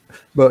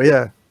 but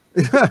yeah.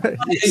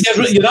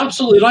 You're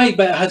absolutely right,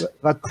 but it has,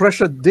 that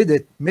pressure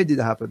made it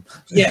happen.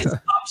 Yes,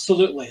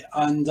 absolutely.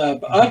 And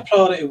but our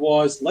priority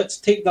was, let's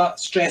take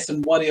that stress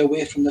and worry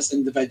away from this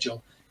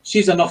individual.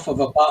 She's enough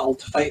of a battle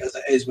to fight as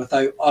it is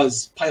without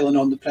us piling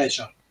on the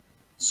pressure.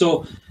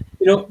 So,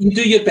 you know, you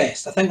do your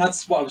best. I think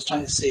that's what I was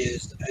trying to say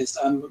is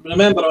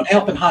remember, on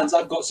Helping Hands,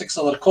 I've got 6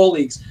 other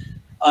colleagues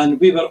and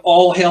we were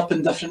all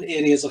helping different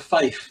areas of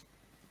Fife.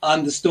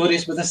 And the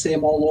stories were the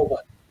same all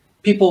over.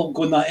 People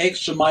going that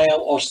extra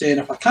mile or saying,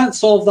 if I can't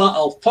solve that,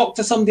 I'll talk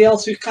to somebody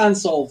else who can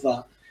solve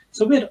that.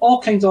 So we had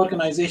all kinds of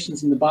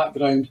organisations in the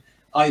background,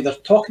 either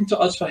talking to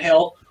us for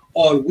help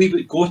or we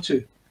would go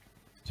to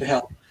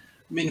help.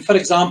 I mean, for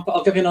example,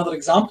 I'll give you another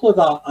example of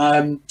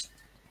that.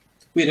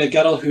 We had a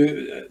girl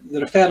who, the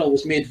referral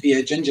was made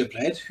via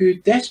Gingerbread, who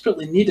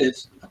desperately needed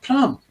a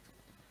pram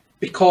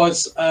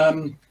because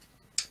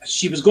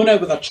she was going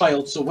out with her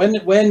child. So when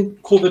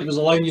COVID was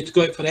allowing you to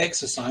go out for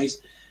exercise,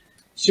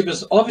 she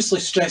was obviously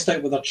stressed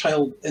out with her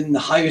child in the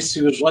house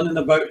who was running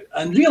about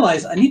and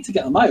realised, I need to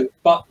get him out,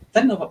 but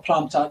didn't have a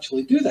pram to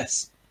actually do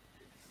this.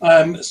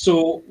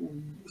 So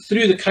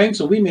through the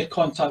council, we made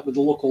contact with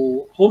the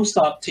local Home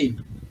Start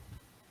team.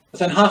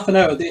 Within half an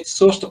hour, they'd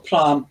sourced a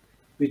pram.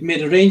 We'd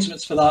made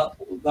arrangements for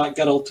that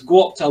girl to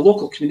go up to a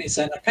local community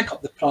centre, pick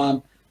up the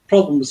pram.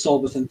 Problem was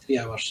solved within 3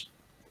 hours.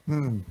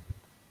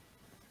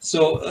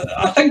 So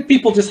I think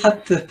people just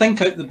had to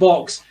think out the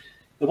box.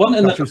 The one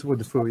in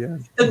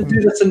didn't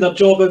do this in their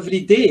job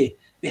every day.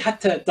 They had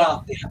to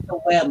adapt. They had to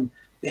learn.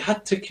 They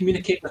had to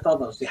communicate with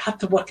others. They had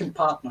to work in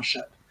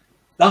partnership.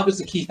 That was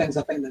the key things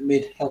I think that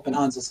made Helping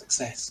Hands a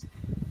success.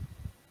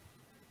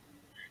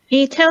 Can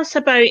you tell us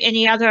about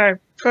any other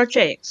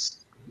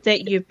projects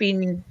that you've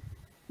been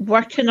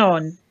working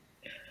on,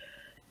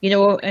 you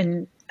know,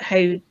 and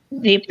how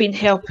they've been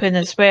helping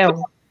as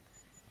well?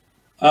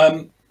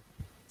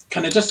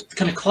 Can I just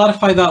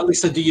clarify that,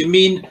 Lisa? Do you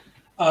mean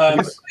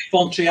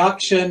voluntary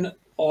action,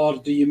 or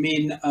do you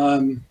mean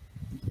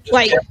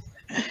like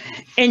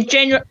in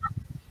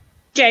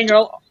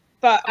general?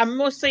 But I'm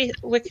mostly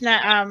looking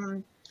at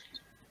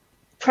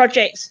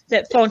projects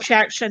that Voluntary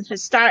Action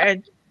has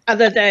started,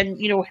 other than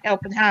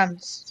Helping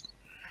Hands.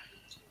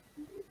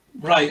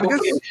 Right.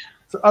 Okay.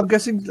 I'm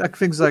guessing like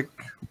things like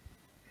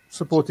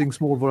supporting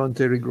small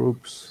voluntary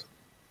groups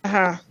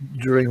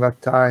during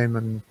that time,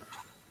 and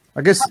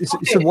I guess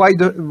it's a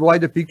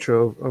wider picture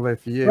of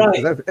FVA.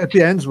 Right.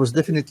 FVA was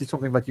definitely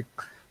something that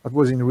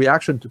was in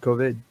reaction to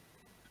COVID.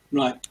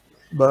 Right.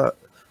 But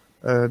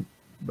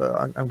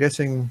I'm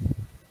guessing,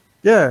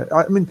 yeah.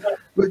 I mean,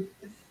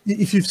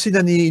 if you've seen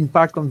any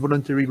impact on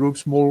voluntary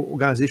groups, small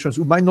organizations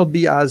who might not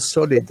be as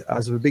solid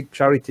as the big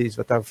charities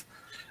that have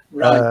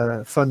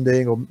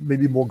funding, or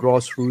maybe more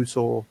grassroots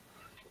or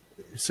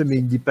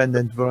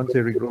semi-independent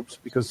voluntary groups,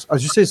 because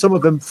as you say, some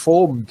of them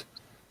formed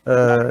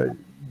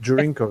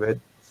during COVID.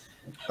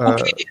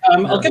 Okay,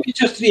 I'll give you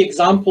just 3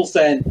 examples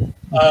then.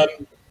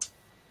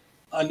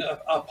 And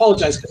I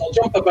apologise because I'll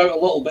jump about a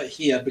little bit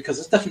here because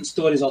there's different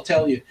stories I'll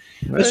tell you.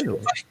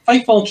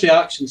 Fife Voluntary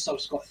Action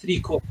sort of got 3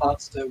 core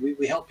parts to it.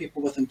 We help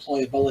people with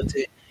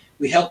employability,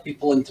 we help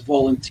people into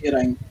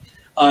volunteering,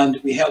 and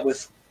we help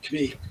with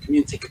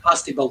community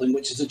capacity building,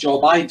 which is a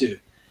job I do.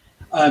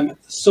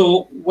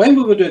 So when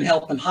we were doing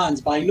Helping Hands,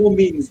 by no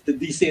means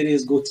did these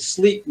areas go to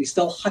sleep. We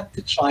still had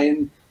to try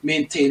and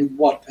maintain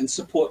work and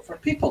support for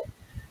people.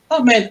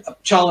 That meant a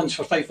challenge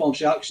for Fife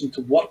Voluntary Action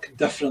to work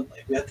differently.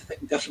 We had to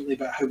think differently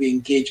about how we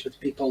engage with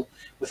people,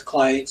 with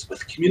clients,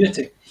 with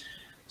community.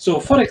 So,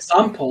 for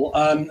example,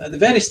 at the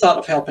very start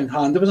of Helping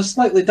Hand, there was a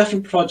slightly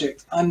different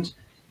project, and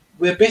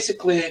where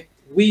basically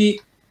we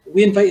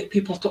invited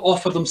people to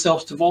offer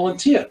themselves to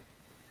volunteer.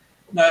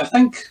 Now, I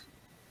think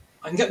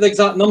I can get the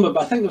exact number,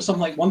 but I think there was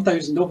something like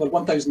over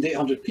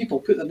 1,800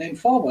 people put their name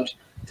forward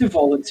to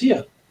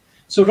volunteer.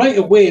 So right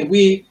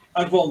away,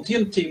 our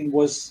volunteering team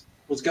was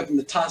given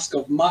the task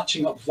of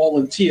matching up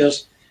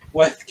volunteers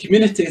with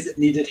communities that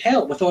needed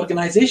help, with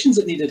organisations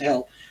that needed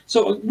help.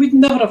 So we'd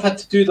never have had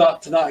to do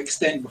that to that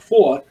extent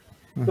before,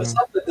 but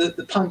sadly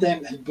the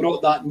pandemic had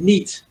brought that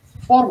need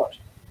forward.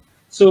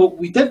 So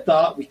we did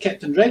that. We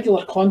kept in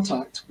regular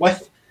contact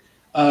with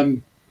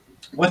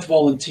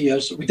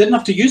volunteers. We didn't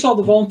have to use all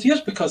the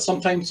volunteers because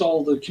sometimes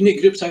all the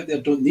community groups out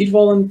there don't need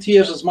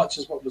volunteers as much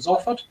as what was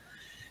offered.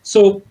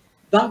 So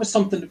that was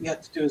something that we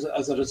had to do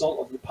as a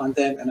result of the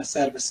pandemic, and a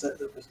service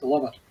that was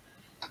delivered.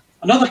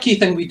 Another key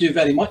thing we do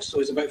very much so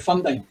is about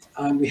funding.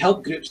 We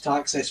help groups to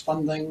access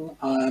funding,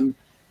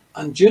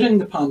 and during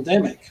the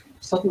pandemic,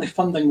 suddenly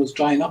funding was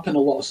drying up in a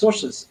lot of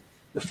sources.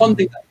 The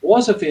funding that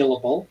was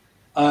available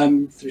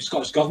through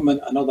Scottish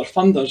Government and other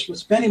funders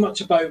was very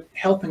much about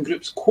helping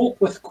groups cope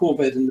with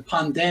COVID and the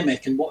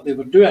pandemic and what they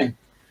were doing.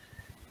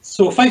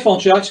 So Fife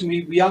Voluntary Action,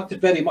 we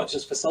acted very much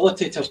as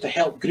facilitators to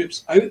help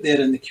groups out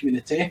there in the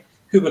community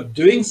who were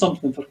doing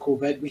something for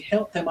COVID. We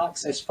helped them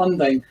access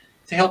funding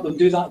to help them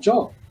do that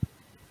job.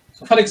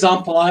 So, for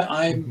example,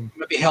 I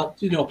maybe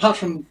helped, apart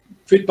from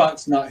food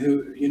banks and that,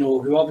 who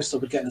obviously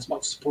were getting as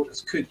much support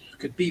as could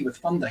be with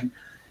funding.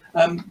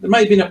 There might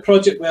have been a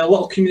project where a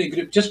little community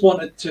group just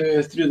wanted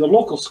to, through the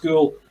local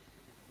school,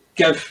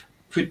 give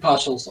food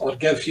parcels or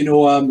give,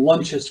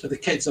 lunches for the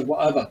kids or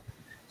whatever.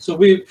 So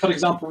for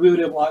example, we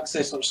were able to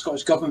access our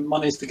Scottish Government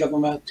monies to give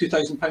them a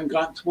 £2,000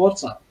 grant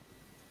towards that.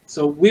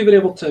 So we were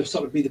able to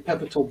sort of be the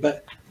pivotal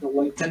bit that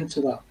linked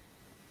into that.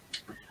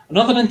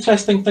 Another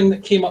interesting thing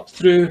that came up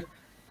through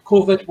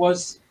COVID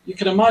was, you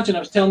can imagine, I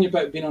was telling you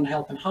about being on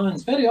Helping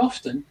Hands. Very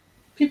often,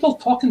 people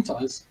talking to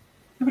us,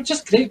 they were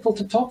just grateful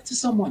to talk to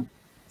someone.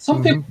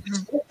 Some people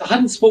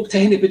hadn't spoke to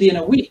anybody in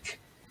a week.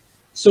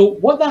 So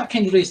what that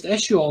kind of raised the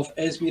issue of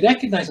is we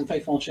recognise in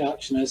Fife Voluntary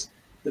Action is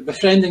that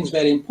befriending is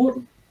very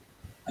important.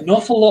 An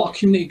awful lot of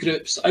community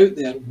groups out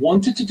there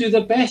wanted to do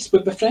their best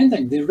with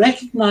befriending. They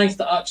recognised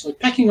that actually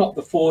picking up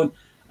the phone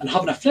and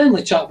having a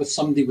friendly chat with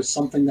somebody was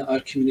something that our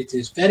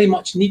communities very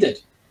much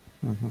needed.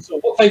 So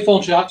what Fife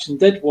Voluntary Action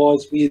did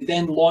was we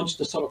then launched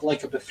a sort of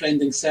like a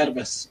befriending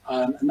service.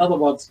 In other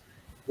words,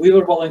 we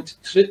were willing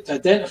to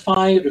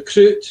identify,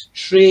 recruit,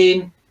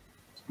 train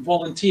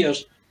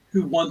volunteers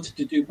who wanted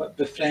to do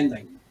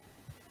befriending.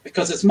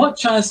 Because as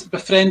much as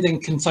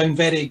befriending can sound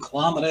very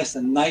glamorous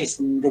and nice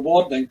and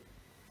rewarding,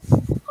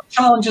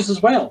 challenges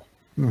as well.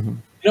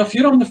 If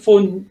you're on the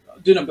phone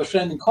doing a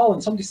befriending call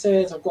and somebody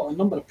says, I've got a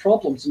number of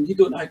problems, and you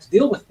don't know how to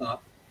deal with that,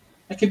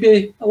 it could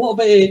be a little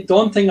bit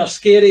daunting or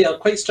scary or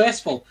quite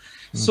stressful.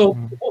 So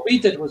what we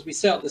did was we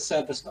set up the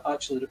service to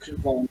actually recruit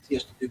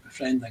volunteers to do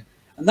befriending.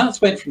 And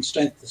that's went from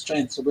strength to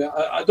strength. So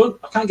I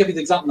can't give you the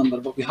exact number,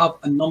 but we have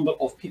a number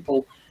of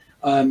people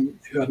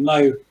who are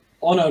now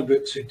on our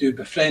books who do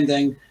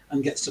befriending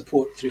and get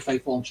support through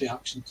Fife Voluntary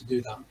Action to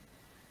do that.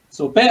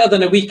 So better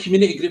than a wee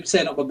community group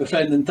setting up a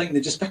befriending thing,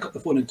 they just pick up the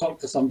phone and talk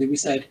to somebody. We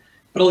said,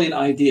 brilliant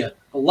idea,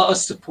 well, let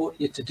us support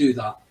you to do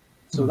that.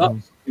 So that's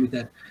what we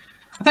did.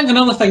 I think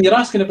another thing, you're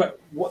asking about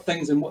what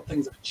things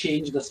have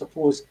changed, I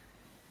suppose.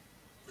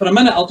 For a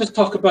minute, I'll just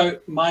talk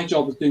about my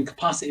job of doing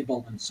capacity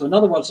building. So in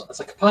other words, as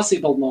a capacity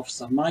building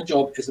officer, my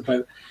job is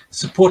about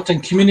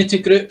supporting community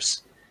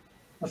groups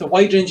with a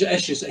wide range of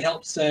issues. It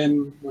helps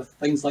them with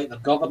things like their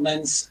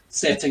governance,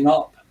 setting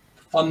up,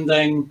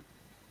 funding.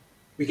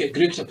 We get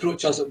groups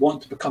approach us that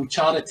want to become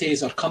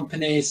charities or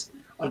companies,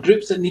 or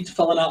groups that need to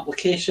fill in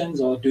applications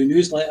or do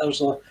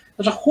newsletters. Or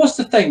there's a host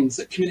of things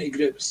that community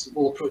groups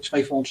will approach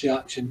Fife Voluntary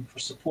Action for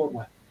support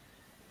with.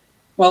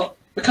 Well,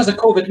 because of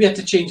COVID, we had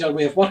to change our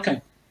way of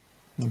working.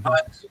 And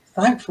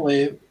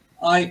thankfully,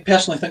 I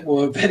personally think we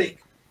were very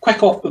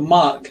quick off the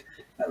mark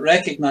at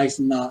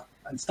recognising that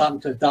and starting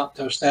to adapt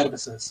our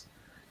services.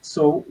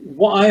 So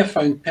what I have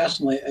found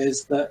personally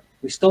is that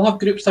we still have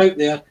groups out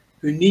there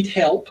who need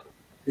help,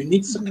 who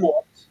need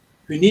support,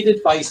 who need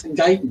advice and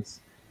guidance.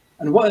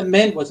 And what it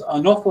meant was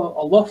an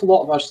awful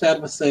lot of our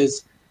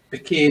services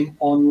became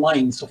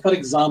online. So for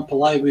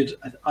example, as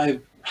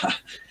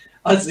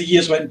the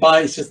years went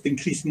by, it's just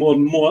increased more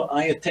and more.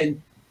 I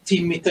attend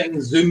team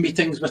meetings, Zoom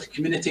meetings with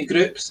community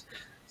groups.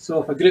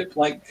 So if a group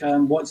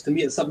wants to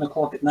meet at 7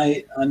 o'clock at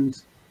night and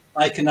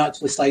I can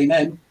actually sign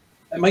in,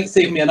 it might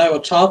save me an hour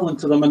travelling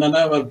to them and an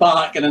hour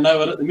back and an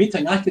hour at the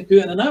meeting. I could do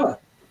it in an hour.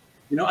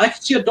 You know, I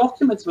could share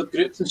documents with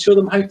groups and show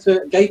them how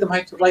to guide them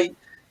how to write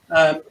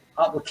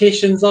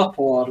applications up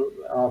or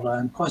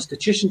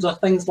constitutions or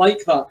things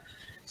like that.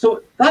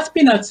 So that's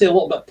been, I'd say, a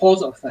little bit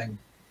positive thing.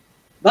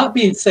 That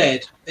being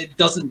said, it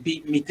doesn't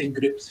beat meeting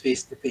groups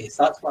face to face.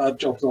 That's what our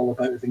job's all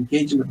about, is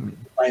engaging with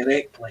people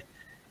directly.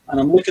 And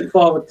I'm looking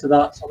forward to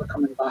that sort of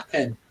coming back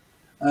in.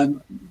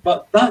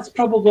 But that's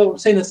probably what I'm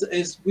saying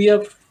is we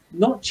have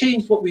not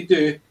changed what we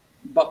do,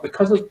 but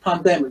because of the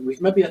pandemic,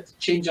 we've maybe had to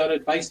change our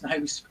advice on how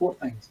we support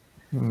things.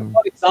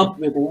 For example,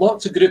 we have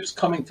lots of groups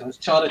coming to us,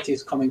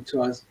 charities coming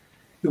to us,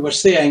 who were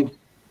saying,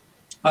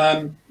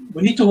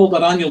 we need to hold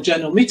our annual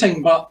general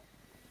meeting, but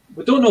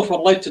we don't know if we're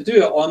allowed to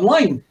do it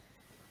online.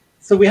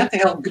 So we had to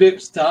help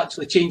groups to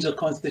actually change their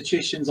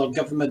constitutions or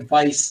give them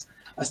advice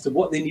as to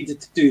what they needed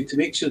to do to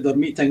make sure their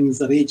meetings,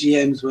 their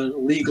AGMs were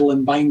legal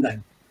and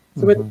binding.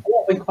 So we had a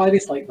lot of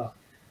inquiries like that.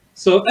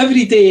 So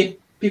every day,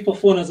 people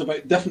phone us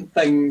about different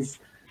things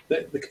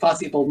that the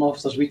capacity building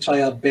officers, we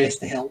try our best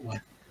to help with.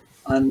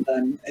 And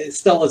it's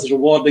still as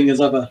rewarding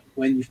as ever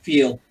when you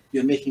feel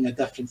you're making a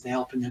difference in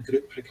helping a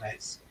group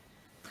progress.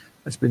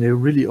 It's been a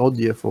really odd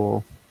year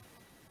for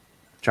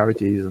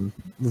charities and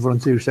the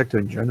volunteer sector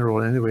in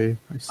general anyway.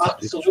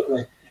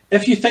 Absolutely.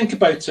 If you think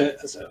about it,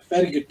 it's a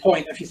very good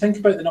point. If you think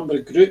about the number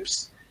of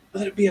groups,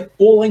 whether it be a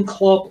bowling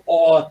club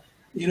or,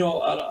 you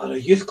know, or a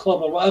youth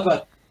club or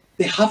whatever,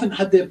 they haven't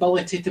had the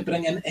ability to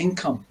bring in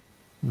income.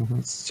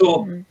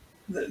 So,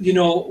 you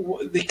know,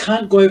 they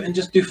can't go out and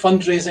just do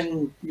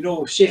fundraising, you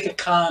know, shake a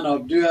can or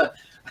do a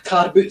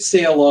car boot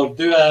sale or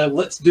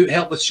do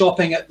help with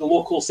shopping at the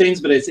local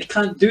Sainsbury's. They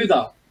can't do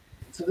that.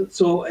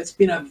 So it's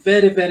been a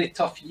very, very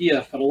tough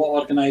year for a lot of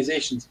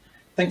organisations.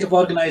 Think of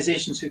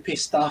organisations who pay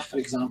staff, for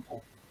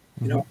example.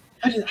 You know,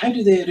 how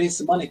do they raise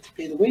the money to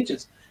pay the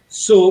wages?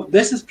 So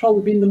this has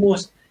probably been the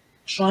most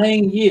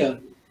trying year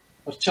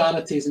for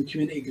charities and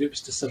community groups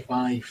to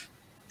survive,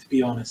 to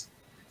be honest.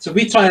 So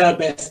we try our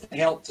best to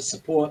help, to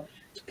support,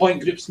 to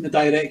point groups in the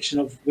direction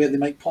of where they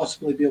might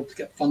possibly be able to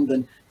get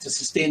funding to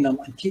sustain them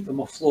and keep them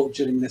afloat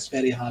during this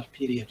very hard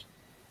period.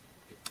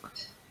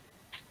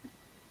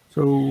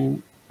 So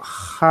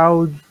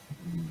how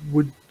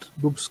would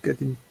groups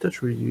get in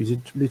touch with you? Is it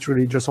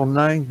literally just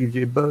online, give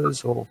you a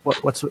buzz, or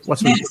what's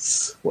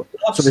yes,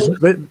 so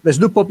there's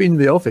no pop in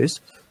the office.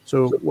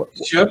 So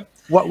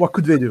what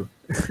could they do?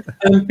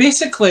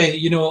 Basically,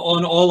 you know,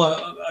 on all,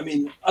 I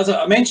mean, as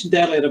I mentioned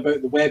earlier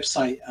about the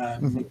website,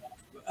 but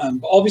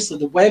obviously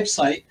the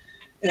website,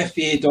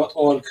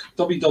 fva.org,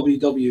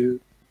 www.fva.org.uk,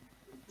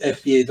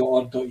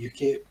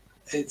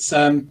 it's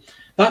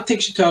that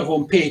takes you to our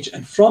homepage,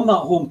 and from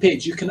that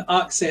homepage you can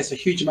access a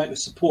huge amount of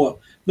support,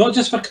 not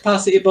just for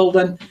capacity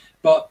building,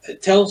 but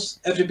it tells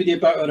everybody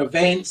about our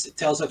events, it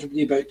tells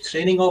everybody about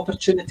training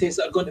opportunities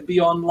that are going to be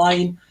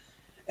online.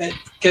 It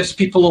gives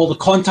people all the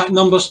contact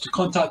numbers to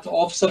contact the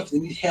officer if they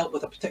need help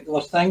with a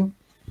particular thing.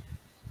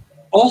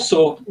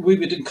 Also, we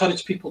would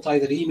encourage people to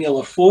either email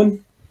or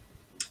phone.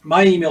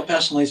 My email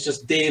personally is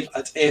just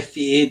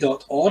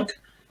dave@fva.org.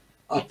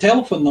 Our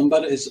telephone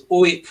number is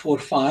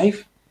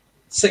 0845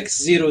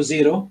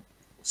 600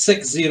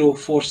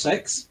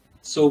 6046.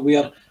 So we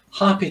are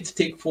happy to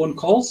take phone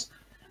calls.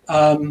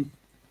 Make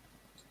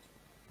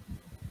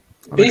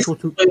sure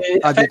to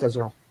add it as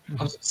well.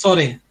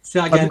 Sorry,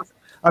 say that again.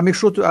 I'll make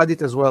sure to add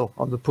it as well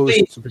on the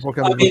post so people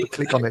can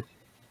click on it.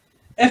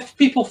 If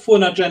people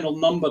phone our general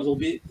number,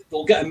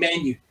 they'll get a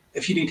menu.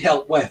 If you need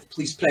help with,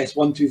 please press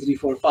 1, 2, 3,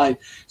 4, 5.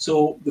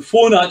 So the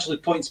phone actually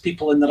points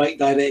people in the right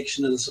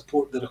direction of the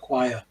support they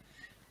require.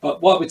 But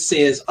what I would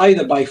say is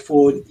either by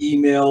phone,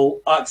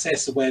 email,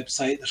 access the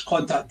website. There's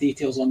contact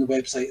details on the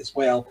website as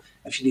well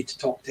if you need to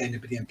talk to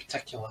anybody in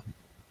particular.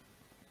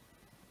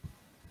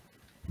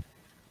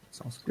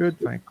 Sounds good.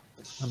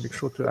 I'll make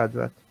sure to add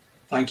that.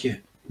 Thank you.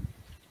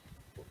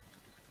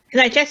 Can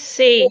I just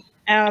say,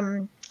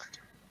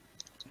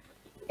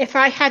 if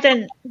I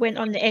hadn't went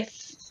on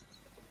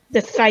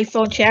the Fife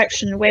Voluntary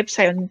Action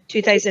website in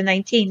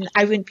 2019,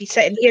 I wouldn't be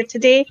sitting here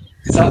today,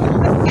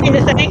 kind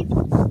of thing.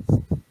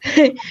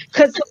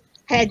 Because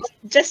I had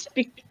just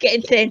been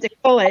getting to the end of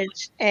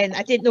college and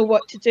I didn't know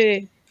what to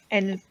do.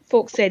 And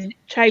folks said,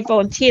 try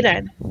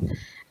volunteering.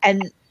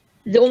 And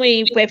the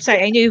only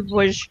website I knew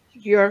was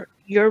your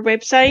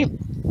website.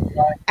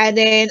 And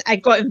then I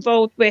got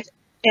involved with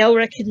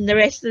Elric and the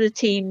rest of the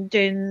team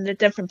doing the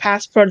Different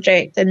Past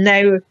project. And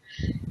now,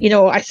 you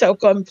know, I sort of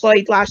got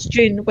employed last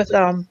June with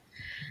them.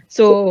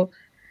 So,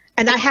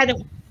 and I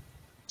hadn't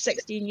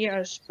 16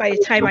 years by the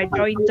time I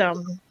joined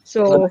them.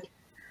 So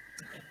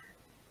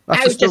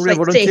I would just like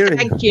to say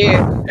thank you.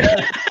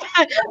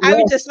 I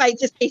would just like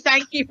to say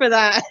thank you for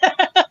that.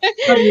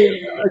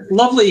 It's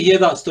lovely to hear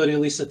that story,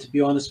 Lisa, to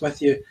be honest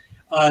with you.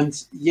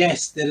 And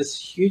yes, there is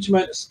a huge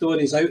amount of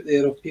stories out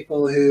there of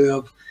people who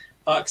have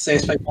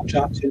accessed Fife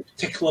Voluntary Action,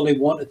 particularly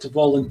wanted to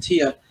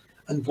volunteer,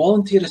 and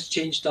volunteer has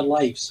changed their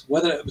lives,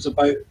 whether it was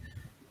about,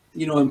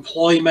 you know,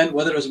 employment,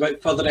 whether it was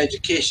about further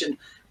education,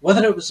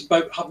 whether it was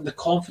about having the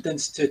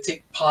confidence to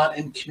take part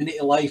in community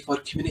life or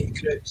community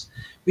groups.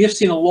 We have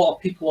seen a lot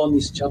of people on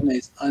these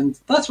journeys, and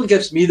that's what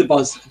gives me the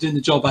buzz doing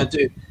the job I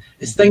do,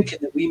 is thinking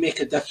that we make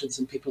a difference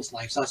in people's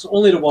lives. That's the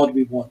only reward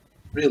we want,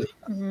 really.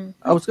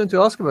 I was going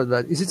to ask about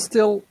that. Is it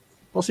still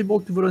possible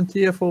to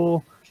volunteer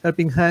for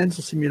Helping Hands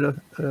or similar?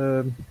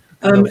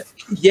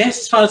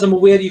 Yes, as far as I'm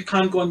aware, you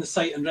can go on the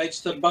site and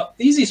register, but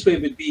the easiest way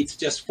would be to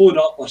just phone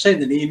up or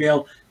send an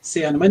email,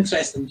 say I'm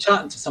interested in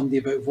chatting to somebody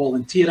about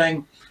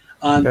volunteering,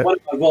 and one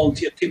of our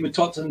volunteer team would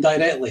talk to them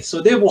directly.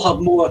 So they will have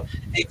more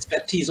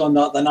expertise on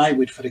that than I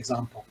would, for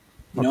example.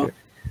 You know,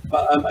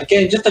 but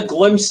again, just a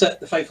glimpse at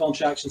the Fife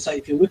Voluntary Action site.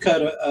 If you look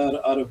at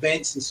our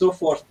events and so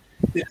forth,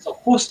 there's a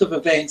host of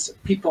events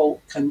that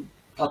people can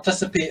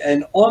participate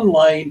in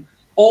online,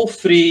 all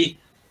free,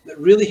 that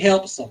really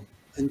helps them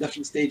in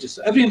different stages.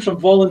 So everything from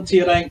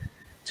volunteering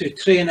to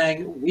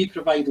training, we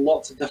provide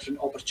lots of different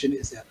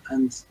opportunities there.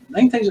 And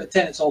 9 times out of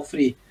 10, it's all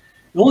free.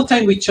 The only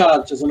time we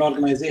charge as an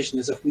organisation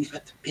is if we've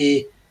had to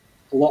pay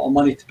a lot of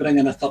money to bring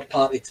in a third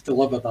party to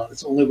deliver that.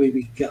 It's the only way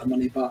we can get our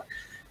money back.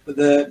 But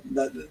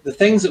the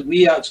things that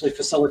we actually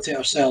facilitate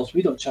ourselves,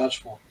 we don't charge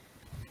for.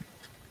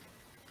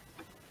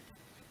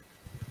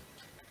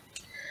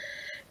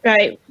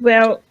 Right,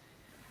 well,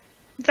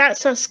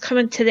 that's us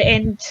coming to the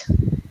end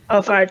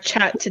of our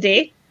chat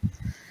today.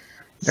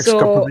 Next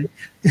coffee.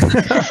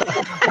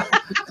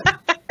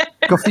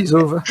 Coffee's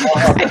over.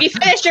 Have you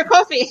finished your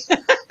coffee?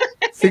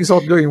 Things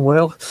aren't going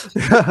well.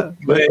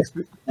 But it's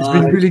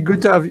been really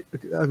good to have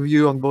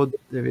you on board,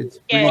 David.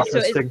 Yeah, really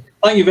interesting.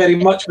 Thank you very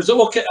much. Was it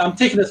okay? I'm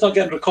taking it's not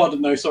getting recorded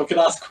now, so I can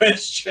ask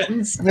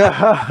questions. So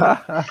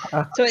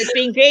it's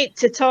been great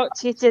to talk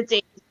to you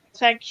today.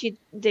 Thank you,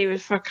 David,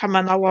 for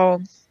coming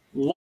along.